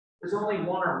 is only 1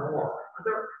 or more. Are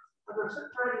there certain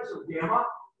values of gamma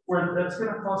where that's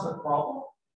going to cause a problem?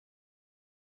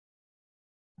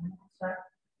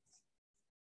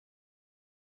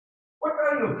 What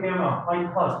value of gamma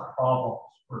might cause problems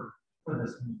for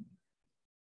this mean?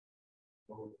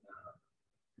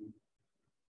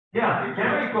 Yeah, the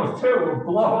gamma equals 2 will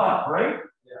blow up, right?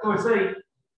 Yeah. So it's a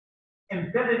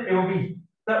infinite, it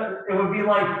would be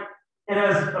like it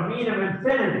has a mean of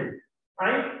infinity,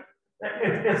 right?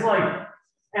 It's like,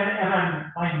 and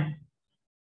I'm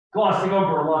glossing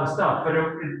over a lot of stuff, but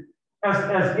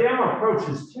as gamma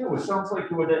approaches 2, it sounds like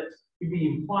it would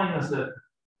be implying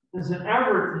there's an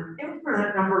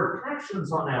infinite number of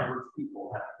connections on average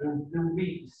people have. It would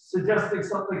be suggesting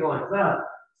something like that.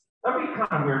 That'd be kind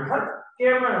of weird.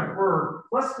 Gamma for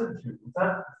less than 2. Is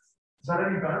that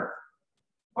any better?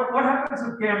 What happens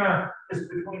if gamma is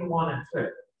between 1 and 2?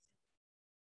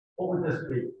 What would this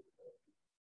be?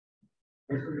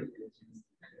 It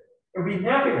would be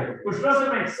negative, which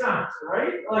doesn't make sense,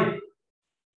 right? Like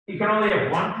you can only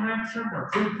have 1 connection, or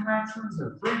 2 connections,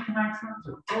 or 3 connections,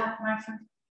 or 4 connections.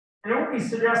 And it would be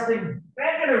suggesting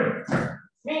negative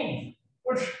mean,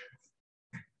 which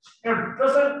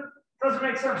doesn't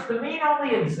make sense. The mean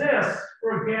only exists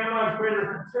for gamma is greater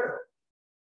than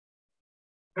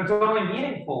 2. It's only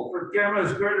meaningful for gamma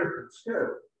is greater than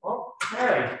 2.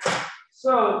 Okay,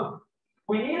 so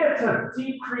we need it to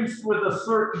decrease with a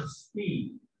certain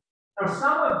speed. Now,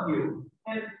 some of you,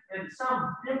 in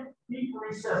some deep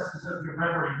recesses of your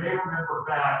memory, may remember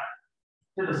back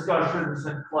to discussions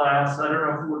in class. I don't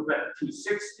know if it would have been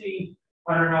 260.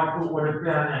 I don't know if it would have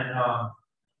been in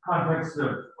context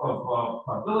of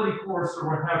probability course or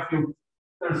what have you.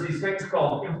 There's these things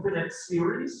called infinite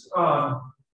series.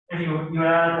 and you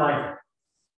add like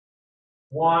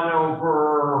 1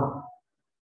 over,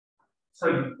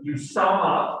 so you sum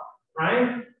up,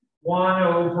 right? 1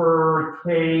 over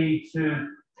k to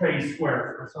k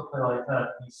squared or something like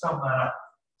that. You sum that up.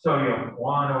 So you have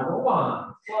 1 over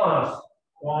 1 plus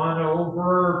 1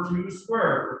 over 2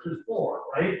 squared, which is 4,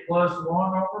 right? Plus 1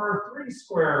 over 3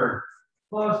 squared,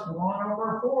 plus 1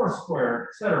 over 4 squared,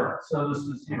 etc. So this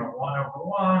is, 1 over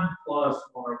 1 plus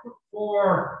 1 over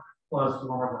 4 plus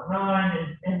 1 over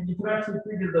 9, and you can actually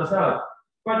figure this out.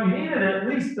 But you needed at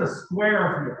least a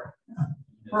square here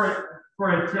for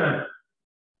it to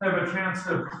have a chance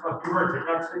of converging. It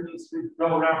actually needs to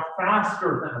go down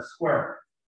faster than a square.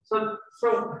 So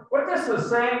what this is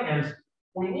saying is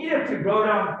we need it to go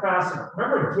down faster.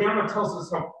 Remember, gamma tells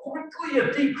us how quickly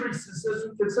it decreases as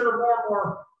we consider more and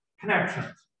more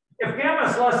connections. If gamma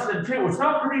is less than 2, it's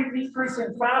not really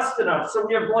decreasing fast enough. So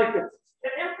we have like an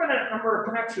infinite number of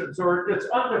connections, or it's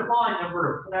undefined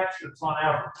number of connections on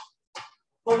average.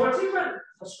 But what's even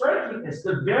striking is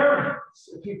the variance.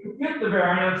 If you compute the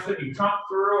variance and you chunk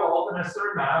through all the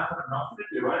necessary math, and I'm not going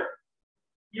to do it,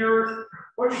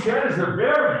 what you get is a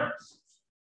variance,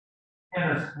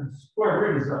 and a square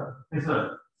root is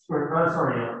a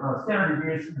standard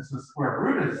deviation is the square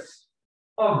root of this,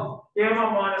 of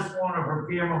gamma minus 1 over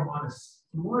gamma minus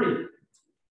 3.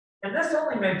 And this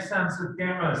only makes sense if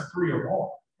gamma is 3 or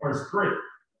more, or is 3.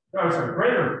 No, sorry,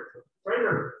 greater than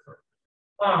 3.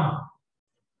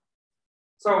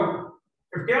 So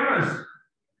if gamma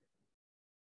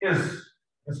is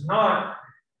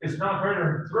not greater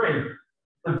than 3,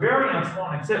 the variance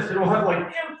won't exist. It will have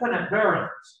like infinite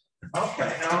variance.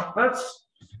 Okay, now that's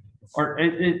or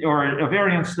a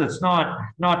variance that's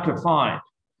not defined.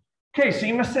 Okay, so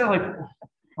you must say like,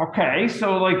 okay,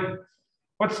 so like,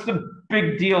 what's the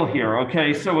big deal here?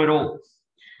 Okay, so it'll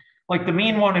like the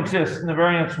mean won't exist and the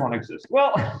variance won't exist.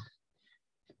 Well,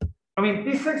 I mean,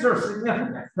 these things are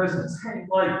significant because it's saying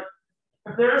like,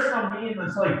 if there's no mean,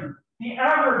 it's like the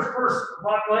average person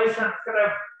population could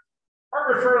have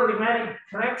arbitrarily many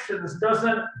connections,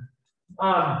 doesn't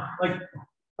like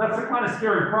that's a kind of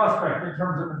scary prospect in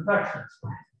terms of infections.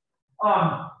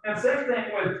 And same thing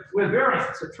with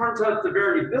variance. It turns out the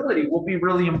variability will be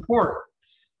really important.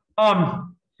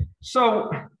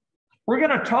 So we're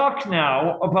going to talk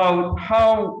now about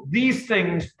how these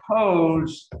things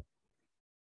pose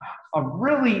a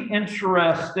really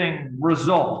interesting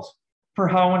result for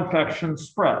how infection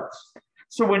spreads.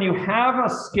 So when you have a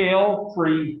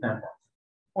scale-free network,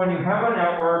 when you have a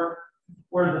network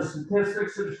where the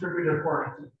statistics are distributed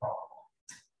according to the problem,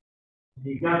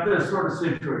 you got this sort of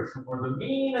situation where the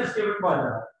mean is given by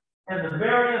that and the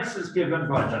variance is given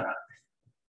by that.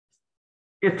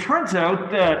 It turns out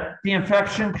that the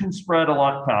infection can spread a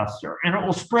lot faster, and it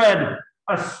will spread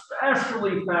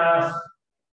especially fast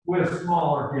with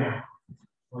smaller gamma,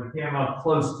 like gamma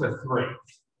close to 3.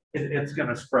 It's going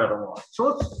to spread a lot.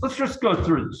 So let's just go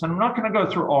through this. And I'm not going to go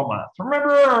through all math.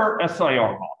 Remember our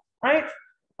SIR model, right?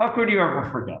 How could you ever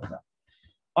forget that?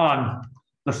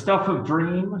 The stuff of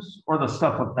dreams or the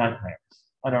stuff of nightmares?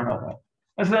 I don't know that.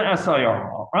 It's an SIR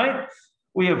model, right?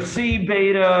 We have C,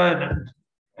 beta, and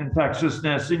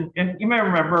infectiousness. And you may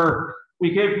remember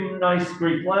we gave them nice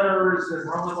Greek letters and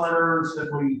Roman letters,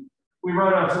 and we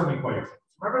wrote out some equations.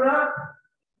 Remember that?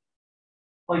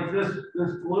 Like this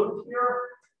blue here.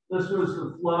 This was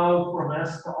the flow from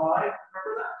S to I,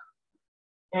 remember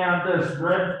that? And this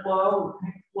red flow,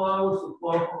 pink flow, is the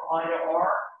flow from I to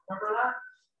R, remember that?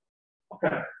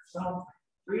 Okay, so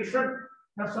we should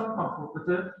have some comfort with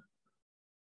it.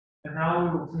 And now we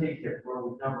will take it where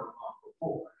we've never gone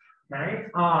before,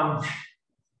 okay?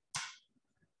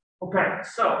 Okay,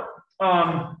 so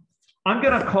I'm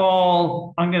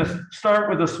gonna start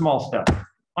with a small step.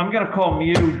 I'm gonna call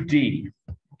mu D,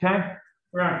 okay?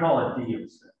 We're gonna call it D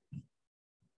instead.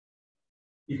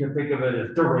 You can think of it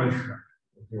as duration,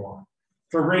 if you want.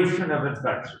 Duration of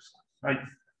infectiousness, right?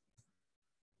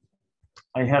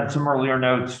 I had some earlier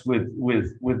notes with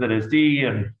it as D,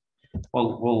 and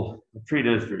we'll treat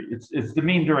it as D. It's the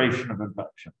mean duration of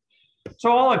infection.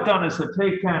 So all I've done is I've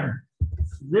taken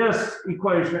this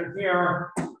equation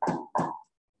here,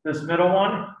 this middle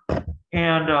one,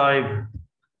 and I've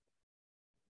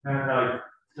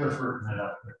just written it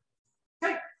up here.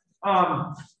 Okay.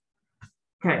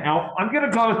 Okay, now I'm going to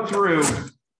go through,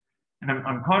 and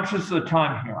I'm conscious of the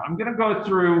time here. I'm going to go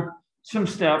through some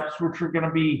steps which are going to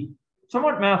be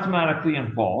somewhat mathematically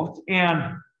involved,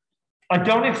 and I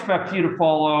don't expect you to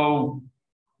follow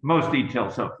most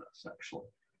details of this, actually.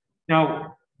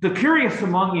 Now, the curious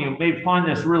among you may find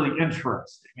this really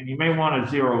interesting, and you may want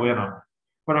to zero in on it.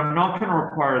 but I'm not going to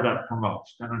require that for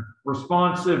most. And I'm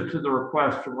responsive to the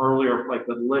request from earlier, if I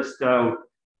could list out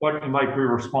what you might be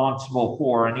responsible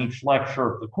for in each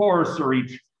lecture of the course or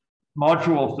each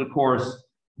module of the course.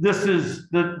 This is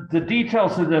the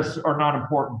details of this are not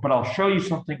important, but I'll show you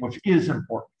something which is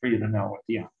important for you to know at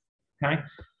the end. Okay.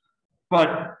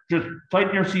 But just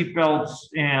tighten your seatbelts.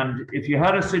 And if you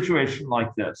had a situation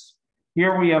like this,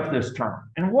 here we have this term.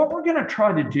 And what we're going to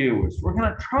try to do is we're going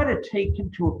to try to take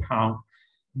into account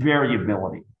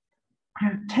variability. We're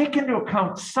going to take into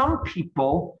account some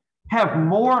people have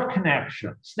more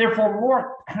connections, therefore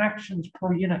more connections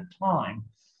per unit time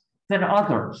than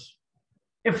others.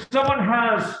 If someone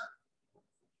has,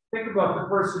 think about the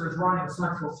person who's running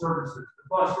essential services, the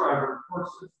bus driver, the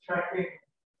person checking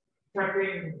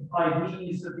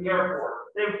IDs at the airport.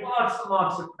 They have lots and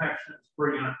lots of connections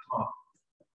per unit time.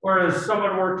 Whereas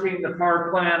someone working the power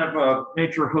plant of a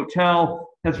major hotel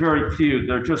has very few.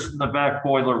 They're just in the back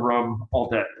boiler room all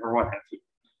day or what have you.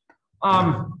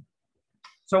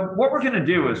 So what we're going to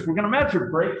do is we're going to imagine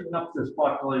breaking up this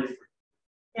population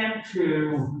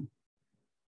into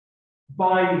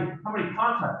by how many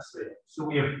contacts they have. So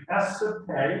we have S sub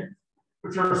K,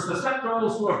 which are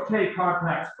susceptibles who have K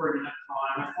contacts per unit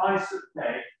time, and I sub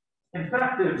K,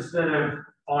 infectives that have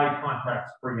I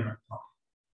contacts per unit time.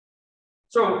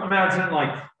 So imagine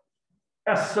like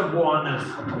S sub 1 is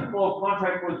people have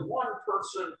contact with one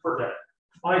person per day.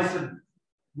 I sub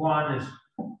 1 is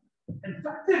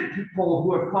infected people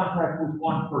who have contact with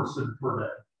one person per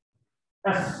day.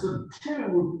 S sub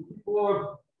 2, people have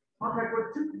contact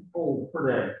with two people per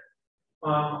day.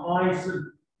 I sub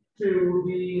 2,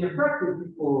 the infected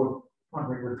people who have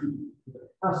contact with two people per day.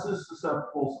 S is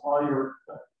susceptibles, I are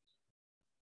infected.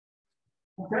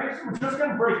 Okay, so we're just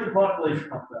going to break the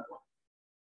population up that way.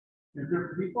 If there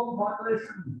are people in the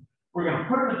population, we're going to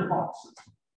put them into boxes,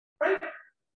 right?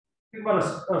 Think about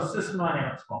a system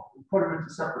dynamics model. We put them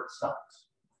into separate cells.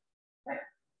 Okay.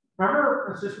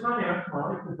 Remember, a system dynamics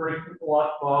model, you can break people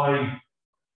up by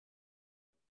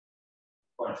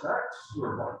sex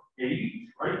or by age,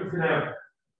 right? You can have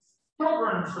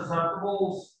children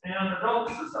susceptibles and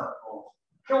adults susceptibles.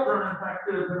 Children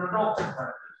infected and adults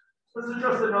infected. This is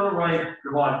just another way to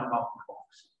divide them up in the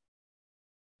box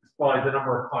by the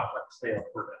number of contacts they have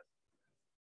per day.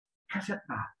 Because it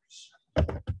matters.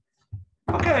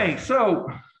 Okay, so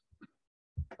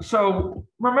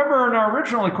remember in our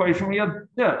original equation we had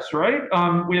this, right?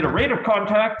 We had a rate of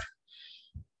contact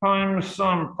times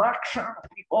some fraction of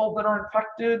people that are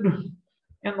infected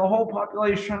in the whole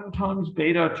population times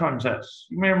beta times S.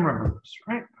 You may remember this,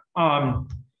 right?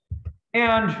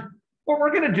 And what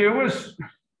we're going to do is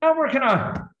now we're going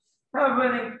to have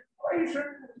an equation.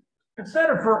 Instead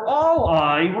of for all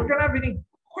I, we're going to have an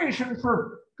equation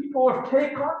for people with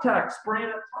K contacts per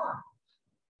unit time.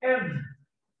 And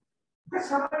guess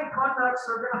how many contacts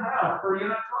they're going to have per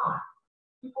unit time?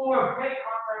 People who have K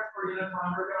contacts per unit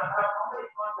time are going to have how many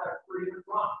contacts per unit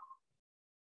time?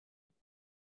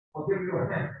 I'll give you a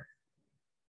hint.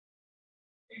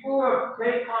 People who have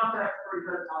K contacts per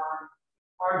unit time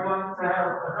are going to have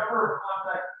a number of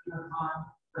contacts per unit time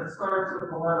that starts with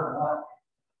the letter Y.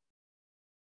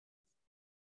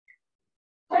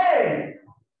 K.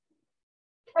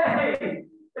 K.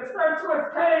 It starts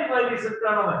with K, ladies and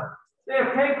gentlemen. They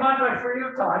have K contacts per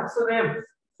unit time, so they have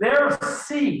their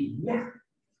C.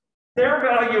 Their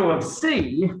value of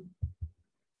C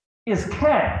is K,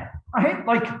 right?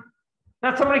 Like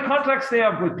that's how many contacts they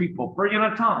have with people per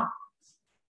unit time.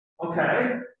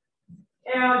 Okay,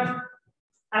 and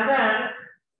then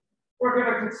we're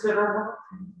going to consider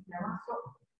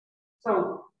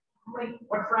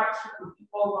what fraction of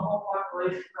people in the whole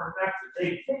population are infected. They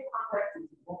take contact with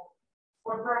people.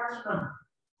 What fraction of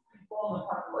people in the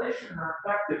population are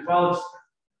infected? Well,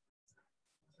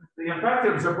 the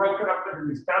infectives are broken up into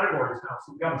these categories now,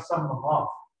 so we've got to sum them up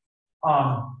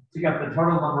to get the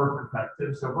total number of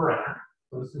infectives over N.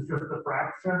 So this is just a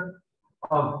fraction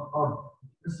of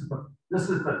this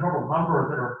is the total number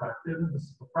that are affected, and this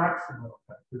is the fraction that are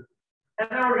affected. And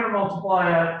then we're going to multiply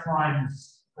it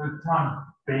times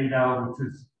beta, which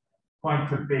is going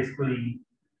to basically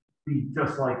be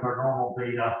just like our normal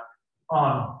beta.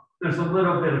 There's a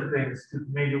little bit of things to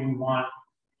maybe we want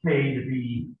K to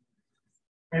be,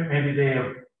 and maybe they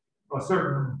have a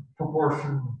certain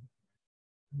proportion,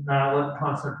 not a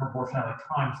constant proportionality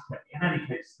times K. In any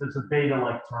case, there's a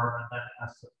beta-like term and then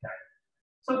S of K.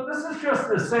 So this is just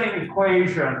the same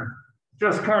equation,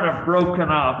 just kind of broken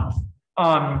up,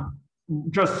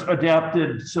 just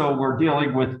adapted so we're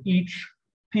dealing with each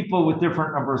people with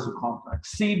different numbers of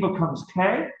contacts. C becomes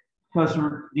K because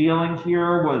we're dealing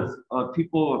here with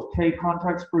people with K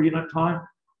contacts per unit time.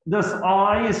 this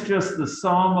I is just the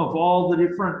sum of all the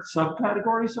different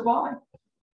subcategories of I.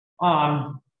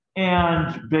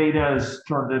 And beta is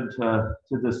turned into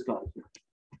this guy here.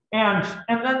 And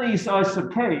then these I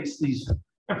sub k's, these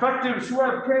effectives who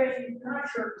have k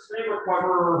connections, they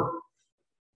recover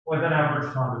with an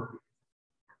average time of p.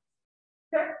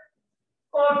 Okay.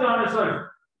 All I've done is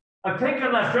I've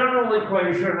taken that general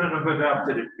equation and I've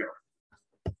adapted it here.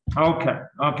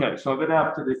 Okay, so I've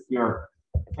adapted it here,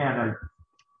 and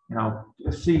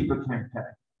C became K.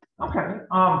 Okay,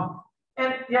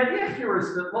 and the idea here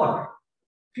is that, look,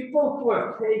 people who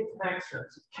have K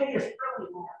connections, K is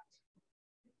really large.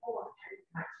 People have K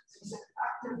connections. These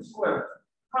actives who have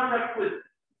contact with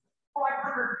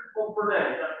 500 people per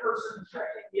day, that person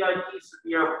checking the IDs at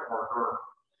the airport, or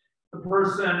the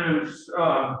person who's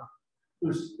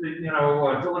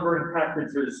delivering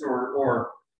packages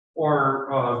or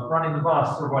running the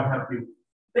bus or what have you.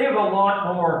 They have a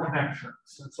lot more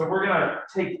connections, and so we're going to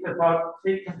take into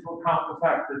account the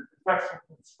fact that infection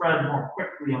can spread more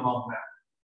quickly among them.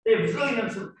 They have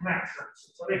zillions of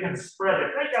connections, so they can spread it.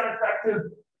 If they got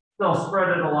infected, they'll spread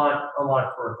it a lot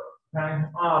further. Okay,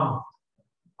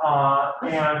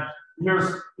 and here's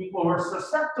people who are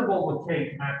susceptible to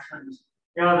K connections.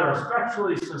 Yeah, they're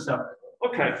especially susceptible.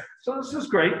 Okay, so this is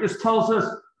great. This tells us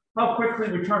how quickly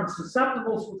we turn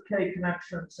susceptibles with K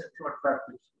connections into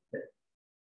infectives with K.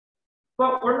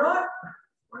 But we're not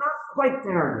quite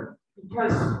there yet,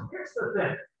 because here's the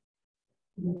thing.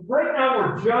 Right now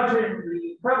we're judging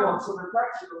the prevalence of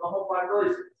infection in the whole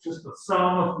population. It's just the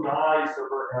sum of the I's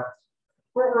over F's.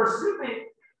 But we're assuming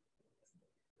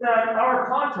that our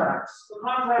contacts, the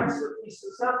contacts of these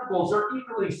susceptibles, are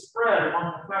equally spread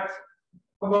among infection,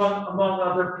 among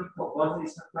other people, among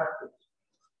these infectives.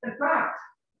 In fact,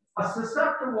 a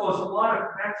susceptible is a lot of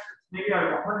connections. Maybe I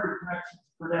have 100 connections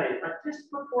per day. A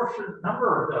disproportionate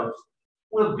number of those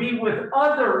will be with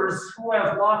others who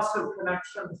have lots of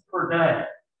connections per day.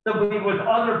 They'll be with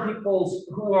other people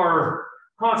who are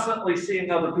constantly seeing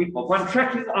other people. When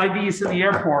checking IDs in the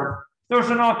airport,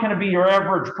 those are not going to be your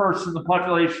average person in the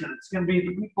population. It's going to be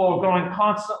the people going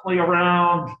constantly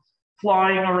around,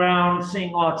 flying around,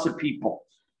 seeing lots of people.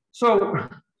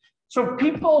 So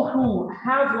people who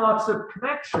have lots of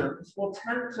connections will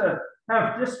tend to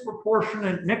have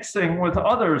disproportionate mixing with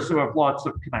others who have lots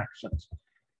of connections.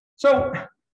 So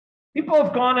people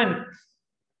have gone and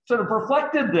sort of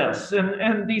reflected this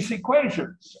in these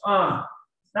equations. Now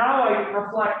I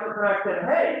reflect the fact that,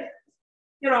 hey,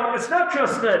 it's not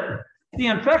just that the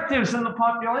infectives in the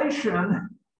population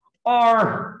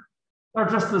are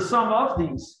just the sum of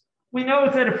these. We know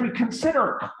that if we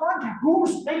consider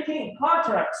who's making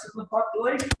contacts in the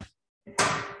population,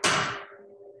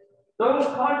 those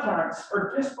contacts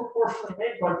are disproportionately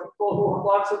made by people who have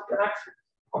lots of connections.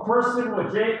 A person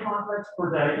with J contacts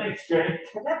per day makes J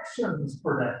connections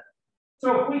per day.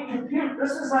 So if we compute,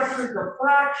 this is actually the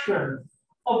fraction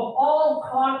of all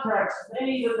contacts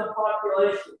made in the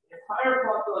population, the entire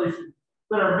population,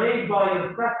 that are made by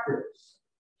infectives.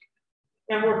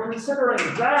 And we're considering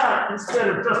that instead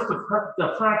of just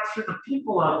the fraction of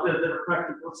people out there that are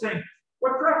infected. We're saying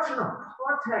what fraction of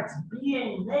contacts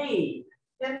being made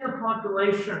in the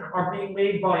population are being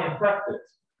made by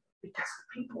infectives? Because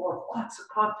the people with lots of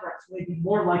contacts may be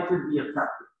more likely to be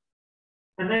infected.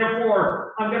 And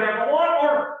therefore, I'm going to have a lot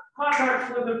more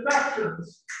contacts with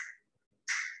infections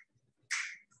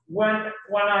when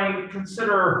I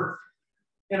consider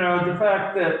the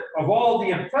fact that of all the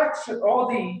infection, all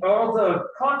the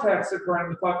contacts occurring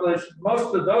in the population,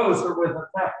 most of those are with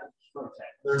infectives, for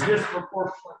example. They're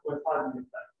disproportionate with highly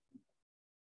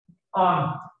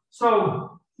infected.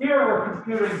 So here we're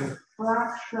computing the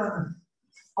fraction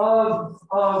of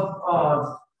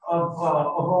all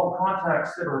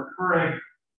contacts that are occurring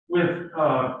with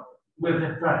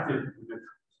infected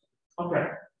individuals. Okay,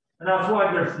 and that's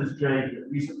why there's this J here.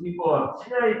 These are people of J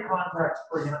contacts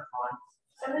per unit time.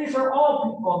 And these are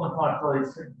all people in the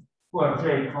population who have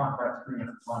J contacts per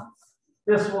unit time.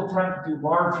 This will tend to be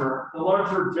larger. The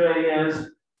larger J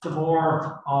is, the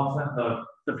more often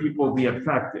the people will be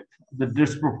affected. The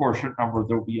disproportionate number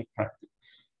that will be affected.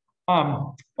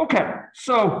 Okay,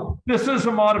 so this is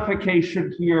a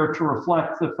modification here to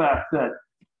reflect the fact that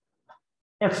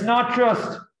it's not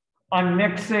just I'm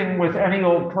mixing with any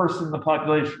old person in the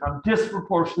population. I'm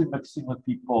disproportionately mixing with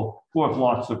people who have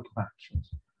lots of connections.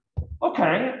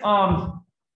 Okay,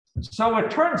 so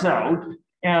it turns out,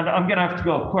 and I'm going to have to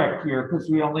go quick here because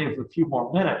we only have a few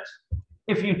more minutes.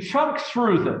 If you chunk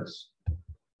through this,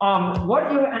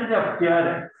 what you end up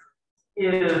getting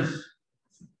is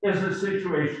a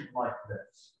situation like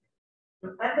this.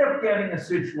 You end up getting a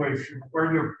situation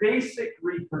where your basic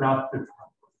reproductive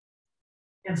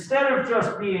instead of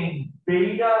just being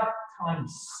beta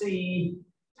times C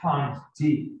times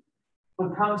D,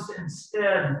 becomes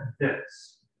instead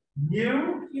this.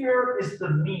 Mu here is the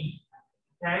mean,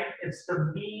 okay? It's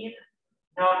the mean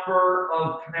number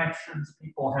of connections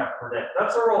people have per day.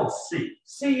 That's our old C.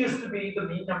 C used to be the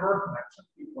mean number of connections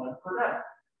people have per day.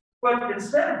 But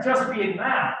instead of just being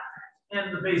that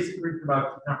and the basic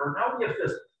reproductive number, now we have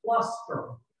this plus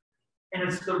term. And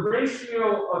it's the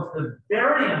ratio of the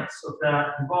variance of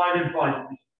that divided by the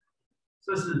mean.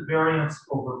 So this is variance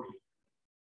over mean.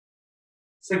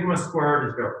 Sigma squared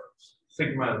is variance.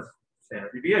 Sigma is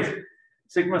standard deviation.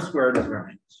 Sigma squared is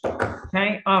variance.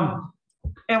 Okay.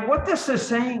 And what this is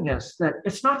saying is that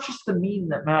it's not just the mean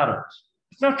that matters.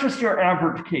 It's not just your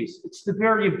average case. It's the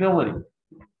variability.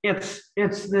 It's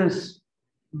this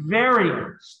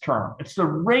variance term. It's the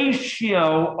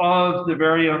ratio of the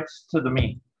variance to the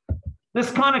mean.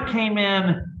 This kind of came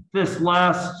in this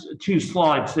last two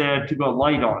slides they had to go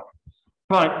light on.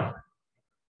 But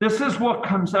this is what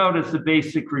comes out as the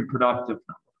basic reproductive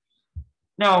number.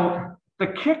 Now, the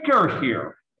kicker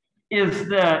here is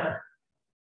that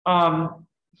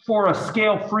for a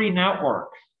scale-free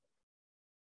network,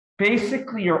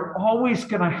 basically you're always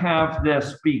going to have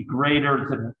this be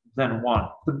greater than 1.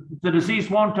 The disease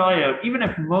won't die out, even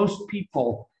if most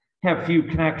people have few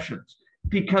connections,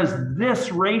 because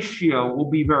this ratio will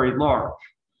be very large.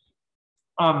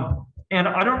 And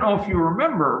I don't know if you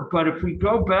remember, but if we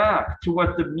go back to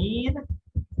what the mean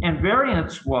and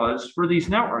variance was for these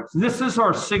networks, this is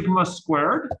our sigma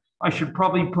squared. I should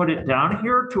probably put it down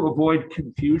here to avoid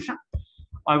confusion.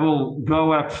 I will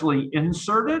go actually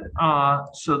insert it.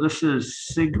 So this is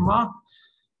sigma,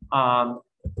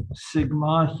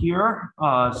 sigma here,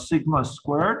 sigma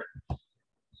squared.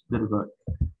 It's a bit of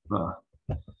a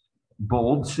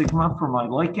bold sigma for my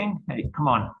liking. Hey, come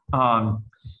on.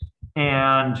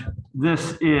 And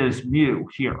this is mu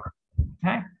here,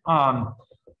 okay?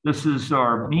 This is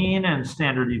our mean and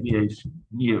standard deviation,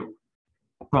 mu.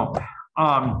 Boom.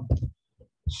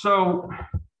 So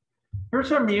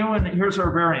here's our mu and here's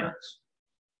our variance.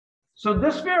 So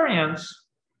this variance,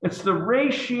 it's the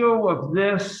ratio of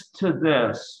this to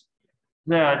this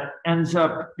that ends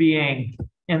up being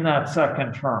in that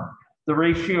second term, the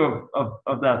ratio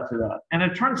of that to that. And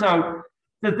it turns out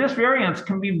that this variance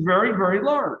can be very, very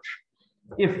large.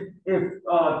 If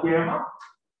gamma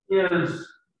is,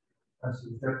 let's see,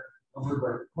 I'm going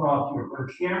to put off here, but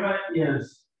if gamma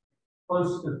is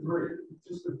close to 3,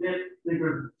 just a bit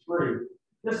bigger than 3,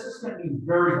 this is going to be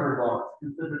very, very large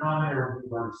because the denominator will be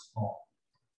very small.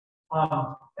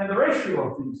 And the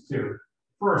ratio of these two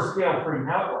for a scale-free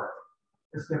network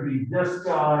is going to be this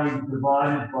guy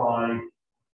divided by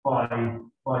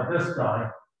this guy.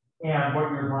 And what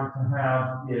you're going to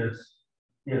have is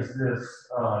this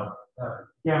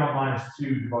gamma minus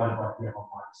 2 divided by gamma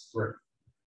minus 3.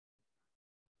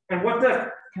 And what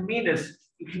that can mean is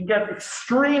you can get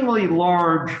extremely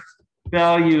large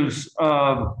values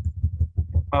of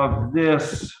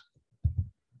this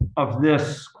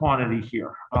quantity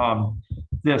here,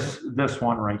 this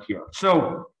one right here.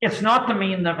 So it's not the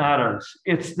mean that matters,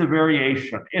 it's the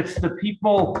variation. It's the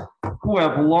people who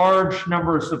have large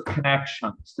numbers of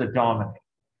connections that dominate.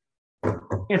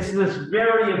 It's this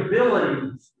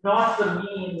variability, not the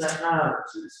mean that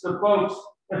matters. It's the folks,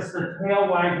 it's the tail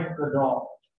wagging the dog.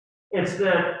 It's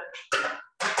the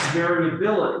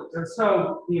variability. And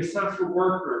so the essential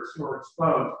workers who are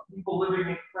exposed, people living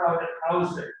in crowded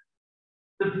housing,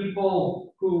 the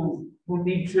people who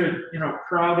need to,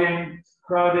 crowd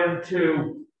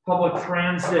into public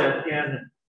transit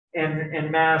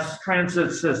and mass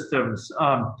transit systems,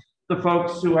 the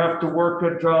folks who have to work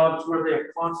at jobs where they have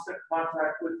constant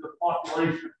contact with the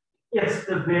population. It's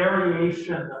the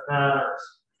variation that matters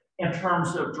in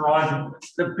terms of driving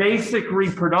this. The basic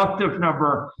reproductive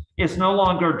number is no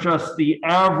longer just the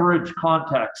average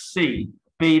context, C,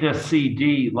 beta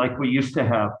CD, like we used to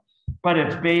have, but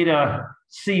it's beta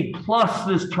C plus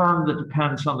this term that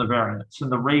depends on the variance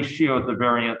and the ratio of the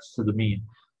variance to the mean.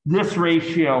 This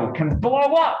ratio can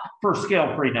blow up for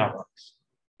scale-free networks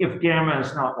if gamma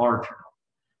is not large enough.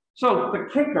 So the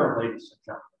kicker, ladies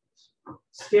and gentlemen,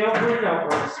 scale-free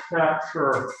networks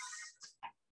capture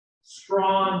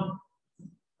strong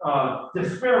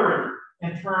disparity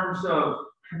in terms of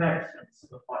connections to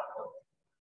the population.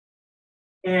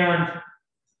 And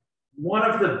one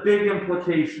of the big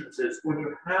implications is when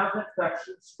you have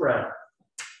infection spread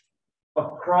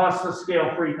across a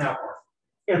scale-free network,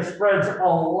 it spreads a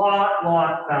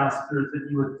lot faster than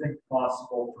you would think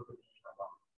possible for the mean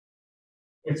alone.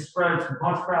 It spreads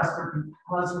much faster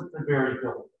because of the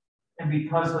variability and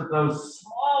because of those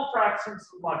small fractions of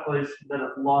the population that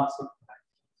have lots of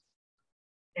connections.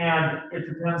 And it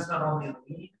depends not only on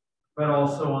the mean, but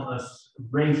also on this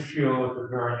ratio of the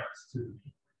variance to the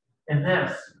mean. And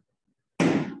this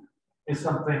is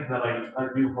something that I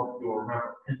do hope you'll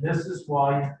remember. And this is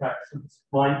why infections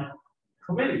like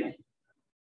chlamydia,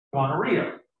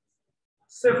 gonorrhea,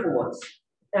 syphilis,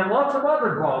 and lots of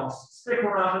other bugs stick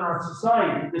around in our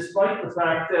society, despite the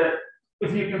fact that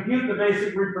if you compute the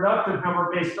basic reproductive number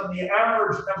based on the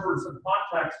average numbers of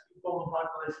contacts people in the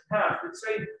population have, it'd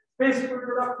say basic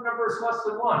reproductive number is less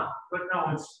than 1. But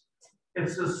no,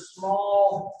 it's a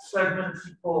small segment of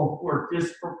people who are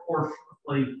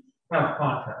disproportionately have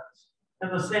contacts.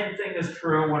 And the same thing is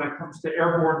true when it comes to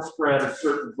airborne spread of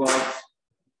certain bugs,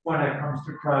 when it comes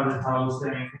to crowded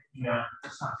housing and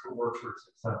essential workers,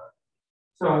 etc.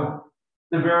 So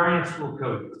the variance will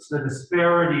code. It's the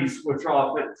disparities which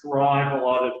often drive a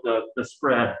lot of the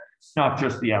spread, not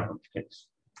just the average case.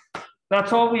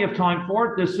 That's all we have time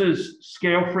for. This is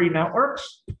scale-free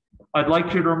networks. I'd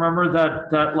like you to remember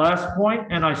that last point,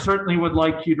 and I certainly would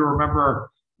like you to remember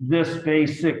this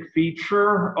basic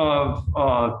feature of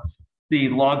the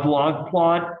log-log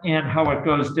plot and how it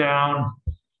goes down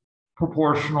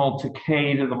proportional to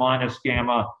k to the minus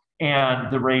gamma,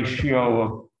 and the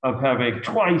ratio of having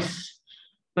twice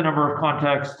the number of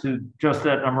contacts to just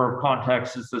that number of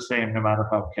contacts is the same no matter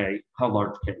how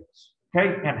large k is.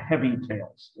 Okay, and heavy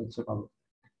tails. That's another.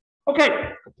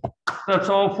 Okay, that's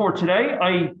all for today.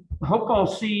 I hope I'll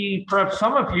see perhaps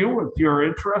some of you, if you're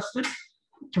interested,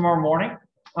 tomorrow morning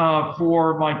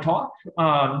for my talk.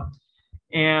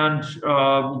 And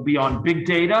we'll be on big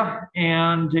data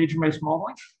and agent-based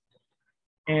modeling.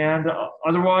 And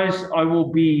otherwise, I will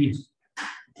be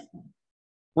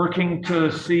working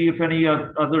to see if any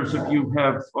others of you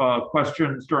have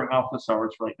questions during office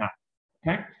hours right now.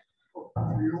 Okay?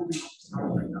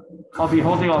 I'll be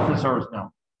holding office hours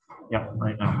now. Yeah,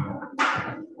 right now.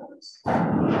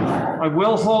 I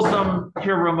will hold them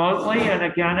here remotely. And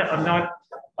again,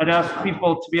 I'd ask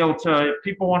people to be able to, if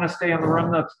people want to stay in the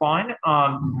room, that's fine.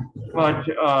 But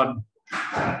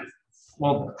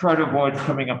we'll try to avoid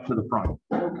coming up to the front.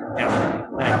 Yeah,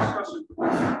 thanks.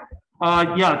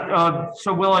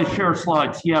 So will I share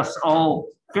slides? Yes,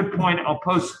 good point. I'll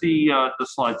post the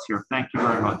slides here. Thank you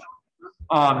very much.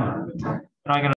 And I'm going to